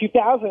early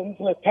 2000s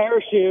with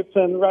Parachutes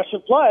and Rush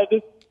of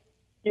Blood,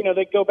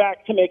 they go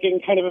back to making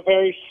kind of a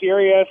very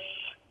serious,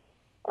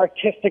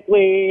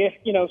 artistically,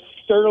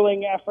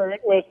 sterling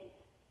effort with,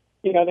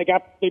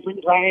 they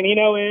bring Brian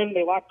Eno in,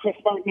 they lock Chris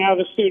Martin out of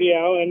the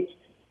studio, and,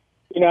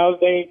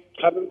 they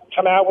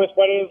come out with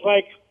what is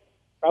like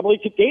probably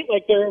to date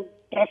like their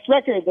best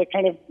record that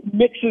kind of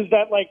mixes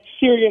that like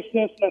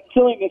seriousness and that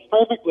silliness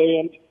perfectly.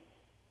 And,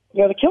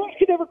 the Killers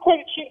could never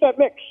quite achieve that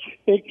mix.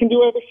 They can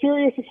do either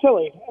serious or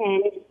silly.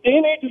 And Day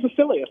and Age is the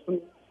silliest.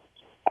 And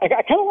I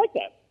kind of like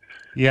that.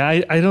 Yeah,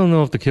 I don't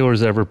know if the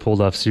Killers ever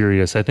pulled off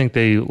Serious. I think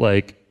they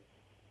they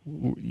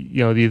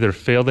either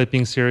failed at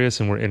being serious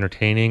and were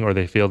entertaining, or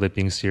they failed at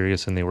being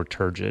serious and they were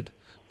turgid.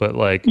 But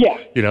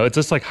it's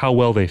just like how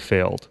well they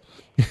failed,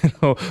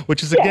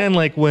 which is again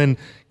like when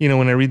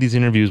I read these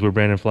interviews where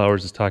Brandon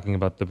Flowers is talking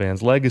about the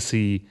band's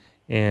legacy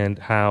and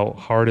how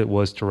hard it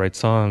was to write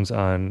songs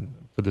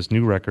for this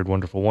new record,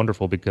 Wonderful,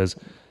 Wonderful, because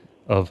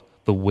of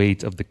the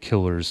weight of the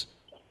Killers'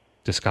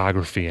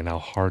 discography and how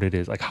hard it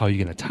is. Like, how are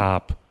you going to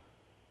top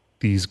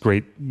these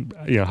great,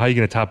 how are you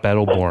going to top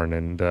Battleborn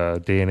and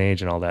Day and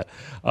Age and all that?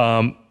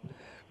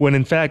 When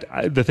in fact,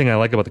 the thing I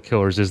like about the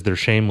Killers is their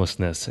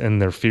shamelessness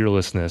and their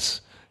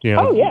fearlessness.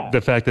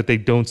 The fact that they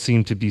don't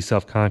seem to be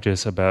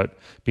self-conscious about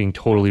being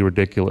totally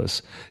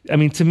ridiculous. I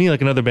mean, to me,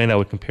 like another band I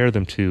would compare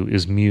them to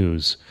is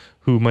Muse,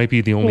 who might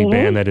be the only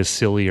band that is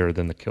sillier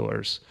than the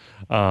Killers.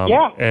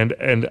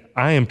 And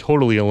I am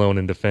totally alone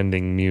in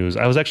defending Muse.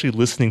 I was actually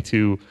listening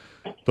to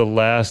the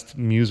last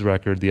Muse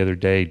record the other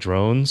day,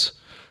 Drones,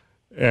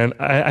 and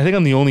I think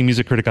I'm the only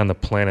music critic on the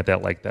planet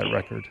that liked that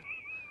record.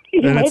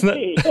 And it's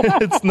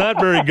not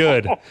very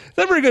good. It's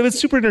not very good. It's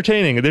super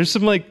entertaining. There's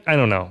some I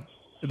don't know.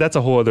 That's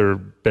a whole other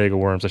bag of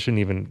worms. I shouldn't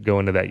even go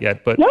into that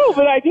yet. But no,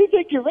 but I do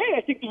think you're right.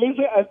 I think there is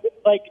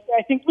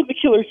I think when the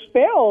Killers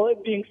fail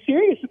at being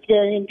serious, it's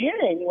very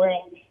endearing.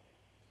 Whereas,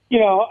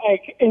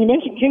 and you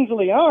mentioned Kings of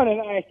Leon,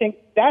 and I think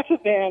that's a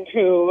band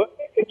who,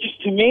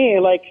 just to me,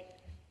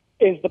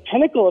 is the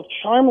pinnacle of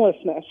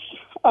charmlessness.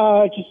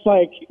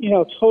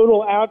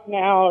 Total out and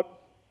out,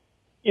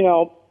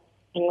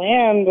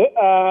 bland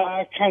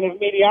kind of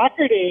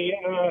mediocrity.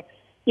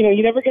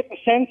 You never get the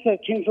sense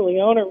that Kings of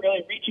Leon are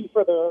really reaching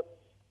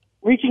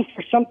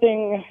for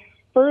something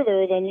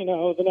further than,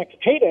 the next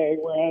payday.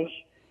 Whereas,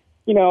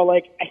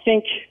 I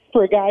think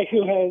for a guy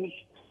who has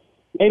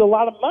made a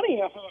lot of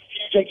money off of a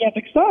few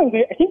gigantic songs,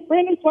 I think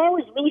Brandon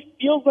Flowers really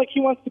feels like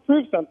he wants to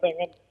prove something.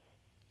 And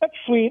that's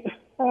sweet.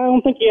 I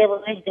don't think he ever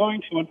is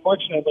going to,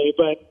 unfortunately,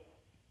 but,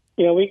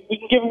 we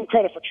can give him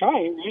credit for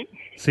trying, right?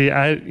 See,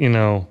 I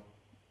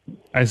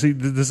see.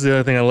 This is the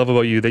other thing I love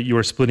about you, that you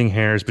are splitting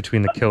hairs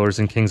between the Killers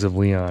and Kings of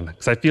Leon.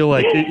 Because I feel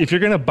like if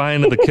you're going to buy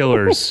into the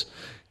Killers,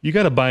 you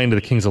got to buy into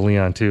the Kings of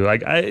Leon too.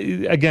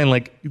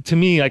 To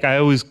me, I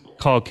always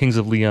call Kings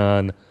of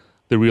Leon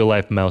the real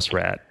life Mouse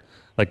Rat.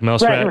 Like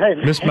Mouse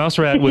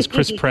Rat was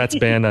Chris Pratt's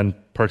band on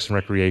Parks and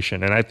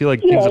Recreation, and I feel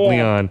like Kings of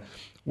Leon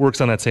works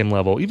on that same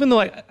level. Even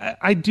though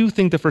I do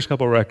think the first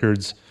couple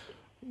records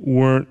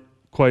weren't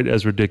quite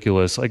as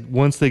ridiculous. Like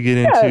once they get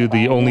into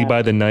the Only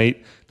by the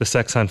Night, the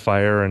Sex on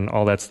Fire and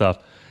all that stuff.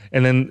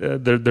 And then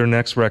their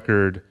next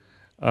record,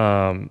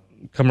 Come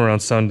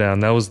Around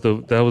Sundown, that was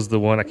the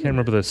one, I can't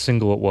remember the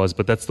single it was,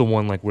 but that's the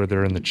one where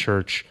they're in the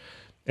church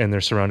and they're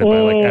surrounded by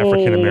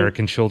African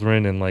American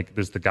children, and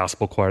there's the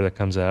gospel choir that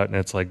comes out, and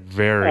it's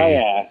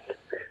very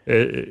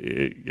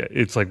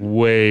it's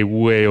way,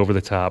 way over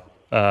the top,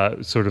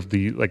 sort of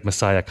the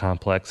Messiah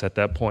complex at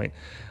that point.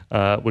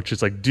 Which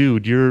is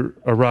dude, you're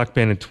a rock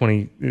band in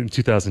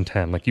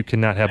 2010. You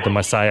cannot have the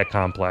Messiah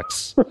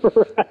complex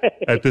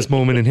at this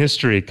moment in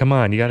history. Come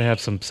on, you got to have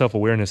some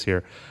self-awareness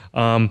here.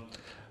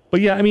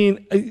 But yeah, I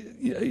mean,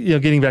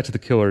 getting back to the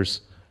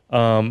Killers,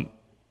 and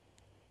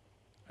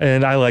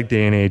I like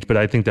Day and Age, but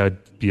I think that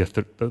would be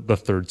the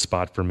third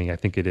spot for me. I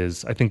think it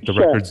is. I think the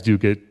records do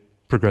get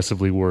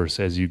progressively worse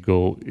as you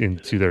go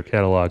into their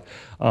catalog.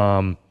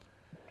 I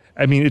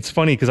mean, it's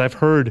funny because I've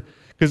heard.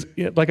 Because,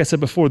 like I said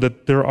before,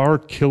 that there are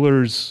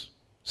Killers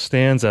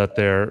stands out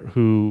there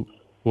who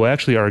will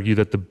actually argue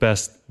that the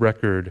best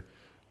record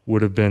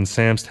would have been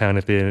Sam's Town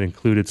if they had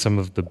included some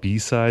of the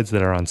B-sides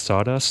that are on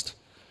Sawdust,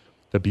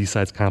 the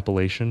B-sides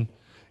compilation.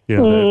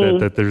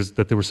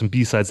 That there were some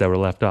B-sides that were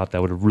left off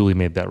that would have really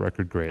made that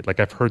record great.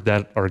 I've heard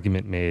that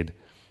argument made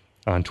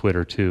on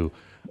Twitter too,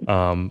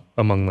 among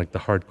the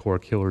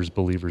hardcore Killers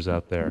believers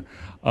out there.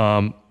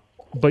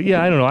 But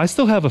yeah, I don't know. I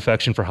still have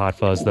affection for Hot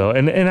Fuzz, though.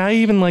 And I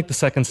even like the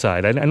second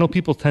side. I know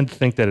people tend to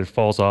think that it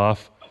falls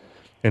off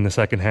in the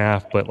second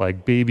half, but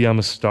Baby I'm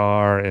a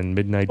Star and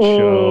Midnight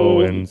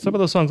Show and some of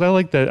those songs, I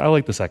like that. I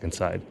like the second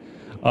side.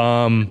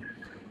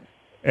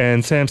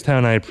 And Sam's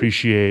Town I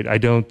appreciate. I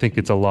don't think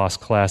it's a lost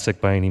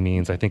classic by any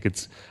means. I think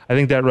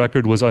that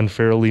record was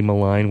unfairly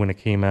maligned when it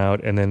came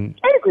out, and then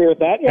I'd agree with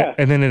that, yeah.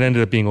 And then it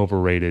ended up being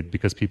overrated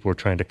because people were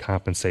trying to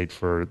compensate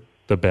for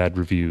the bad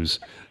reviews.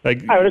 I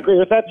would agree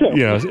with that too.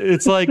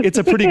 It's it's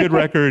a pretty good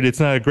record. It's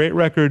not a great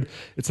record.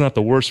 It's not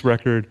the worst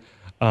record.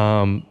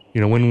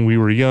 When We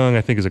Were Young,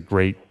 I think is a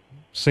great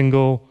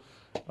single.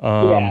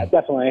 Yeah,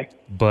 definitely.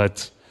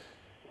 But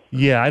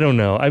yeah, I don't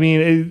know. I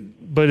mean,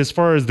 but as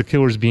far as the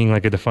Killers being a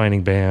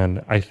defining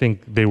band, I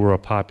think they were a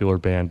popular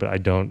band, but I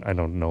don't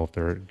know if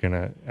they're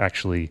gonna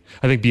actually.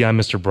 I think Beyond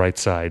Mr.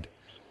 Brightside,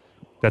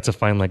 that's a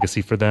fine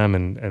legacy for them,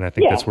 and I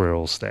think that's where it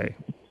will stay.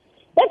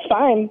 That's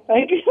fine.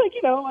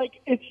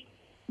 It's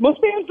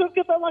most bands don't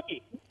get that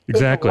lucky.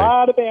 Exactly. There's a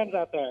lot of bands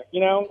out there.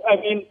 I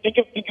mean, think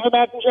of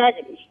Imagine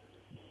Dragons.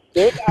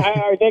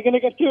 Are they going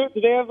to get to it?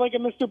 Do they have a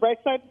Mr.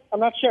 Brightside?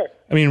 I'm not sure.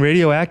 I mean,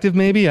 Radioactive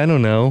maybe? I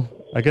don't know.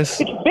 I guess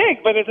it's big,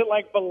 but is it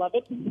like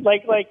beloved?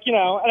 Like you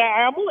know, and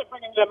I'm only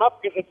bringing them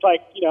up because it's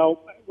like, you know,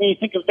 when you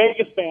think of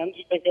Vegas bands,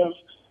 you think of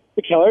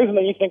the Killers, and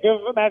then you think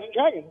of Imagine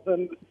Dragons,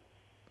 and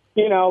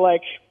you know,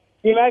 like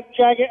the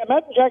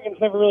Imagine Dragons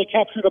never really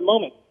captured a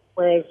moment,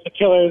 whereas the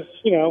Killers,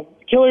 you know,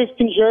 the Killers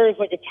conjures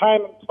like a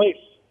time and place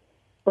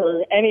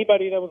for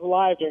anybody that was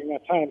alive during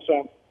that time.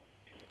 So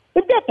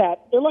they've got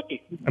that. They're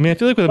lucky. I mean, I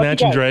feel like with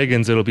Imagine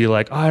Dragons, it'll be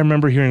like, oh, I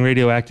remember hearing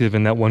Radioactive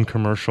in that one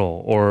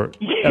commercial, or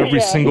every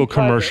single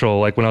commercial,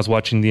 like when I was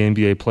watching the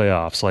NBA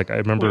playoffs. Like I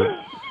remember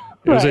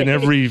it was in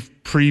every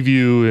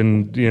preview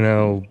and, you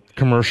know,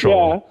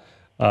 commercial.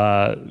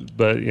 Yeah.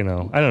 But, you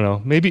know, I don't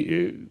know.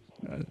 Maybe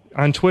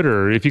on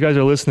Twitter, if you guys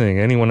are listening,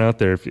 anyone out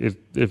there,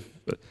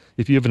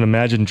 if you have an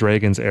Imagine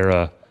Dragons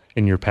era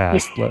in your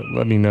past,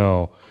 let me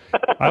know.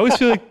 I always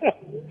feel like,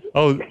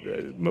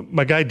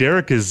 my guy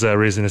Derek is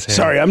raising his hand.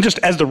 Sorry, I'm just,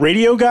 as the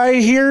radio guy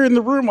here in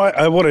the room,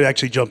 I want to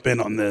actually jump in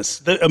on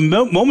this. A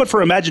moment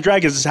for Imagine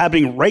Dragons is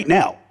happening right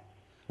now.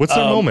 What's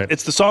their moment?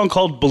 It's the song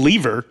called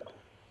Believer.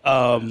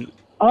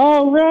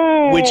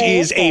 Right. Which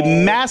is a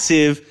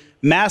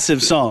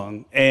massive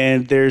song.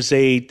 And there's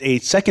a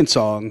second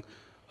song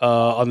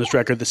on this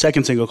record, the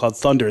second single called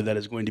Thunder, that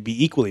is going to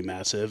be equally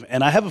massive.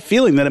 And I have a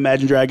feeling that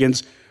Imagine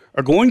Dragons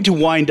are going to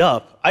wind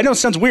up, I know it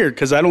sounds weird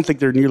because I don't think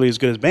they're nearly as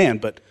good as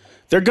band, but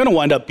they're going to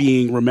wind up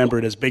being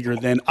remembered as bigger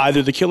than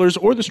either the Killers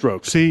or the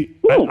Strokes. See,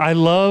 I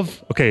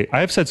love,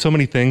 I've said so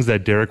many things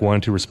that Derek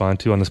wanted to respond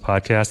to on this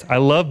podcast. I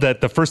love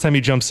that the first time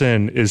he jumps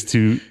in is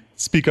to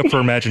speak up for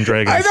Imagine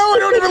Dragons. I know, I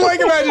don't even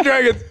like Imagine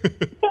Dragons.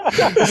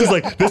 This is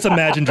like, this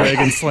Imagine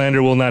Dragons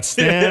slander will not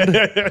stand.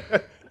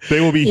 They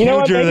will be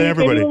huger than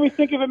everybody. Maybe when we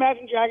think of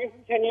Imagine Dragons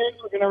in 10 years,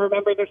 we're going to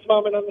remember this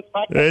moment on this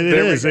podcast. It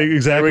is,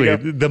 exactly.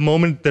 The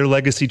moment their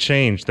legacy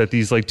changed, that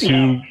these like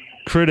two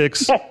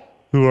critics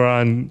who are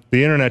on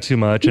the internet too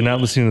much and not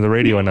listening to the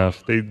radio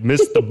enough, they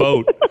missed the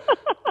boat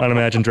on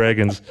Imagine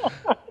Dragons.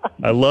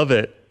 I love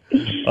it.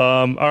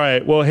 All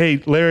right. Well,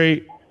 hey,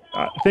 Larry,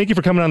 thank you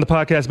for coming on the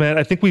podcast, man.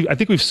 I think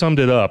we've summed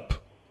it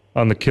up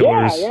on the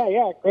Killers.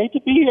 Yeah. Great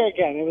to be here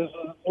again. It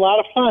was a lot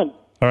of fun.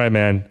 All right,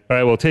 man. All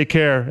right, well, take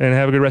care and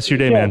have a good rest of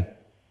your day, man.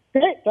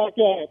 Great. Talk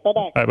to you later.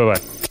 Bye-bye. All right,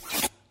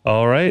 bye-bye.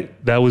 All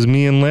right, that was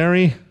me and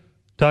Larry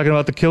talking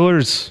about the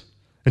Killers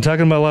and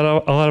talking about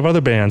a lot of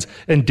other bands.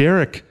 And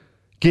Derek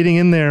getting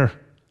in there,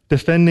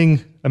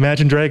 defending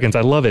Imagine Dragons.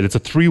 I love it. It's a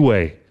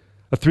three-way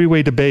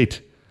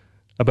debate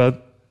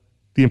about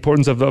the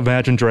importance of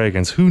Imagine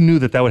Dragons. Who knew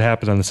that would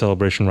happen on the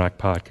Celebration Rock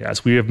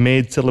podcast? We have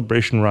made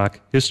Celebration Rock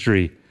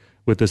history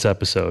with this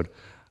episode.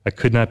 I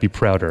could not be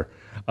prouder.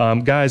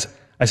 Guys,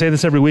 I say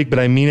this every week, but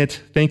I mean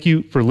it. Thank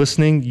you for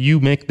listening. You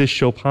make this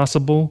show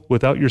possible.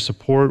 Without your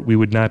support, we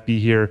would not be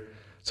here.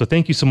 So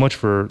thank you so much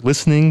for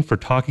listening, for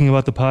talking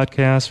about the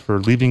podcast, for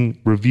leaving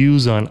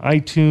reviews on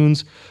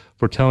iTunes,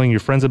 for telling your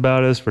friends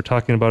about us, for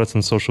talking about us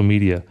on social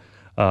media.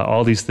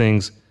 All these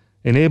things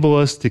enable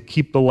us to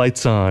keep the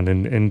lights on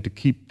and to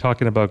keep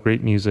talking about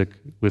great music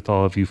with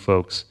all of you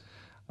folks.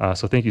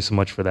 So thank you so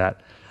much for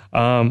that.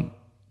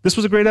 This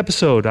was a great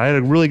episode. I had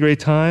a really great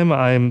time.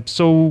 I'm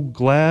so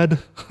glad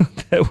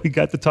that we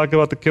got to talk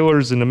about the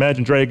Killers and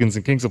Imagine Dragons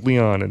and Kings of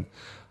Leon and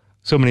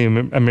so many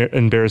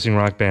embarrassing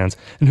rock bands.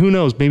 And who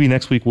knows, maybe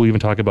next week we'll even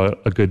talk about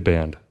a good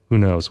band. Who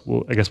knows?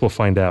 I guess we'll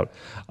find out.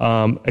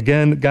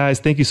 Again, guys,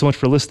 thank you so much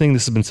for listening.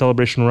 This has been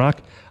Celebration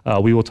Rock.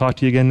 We will talk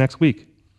to you again next week.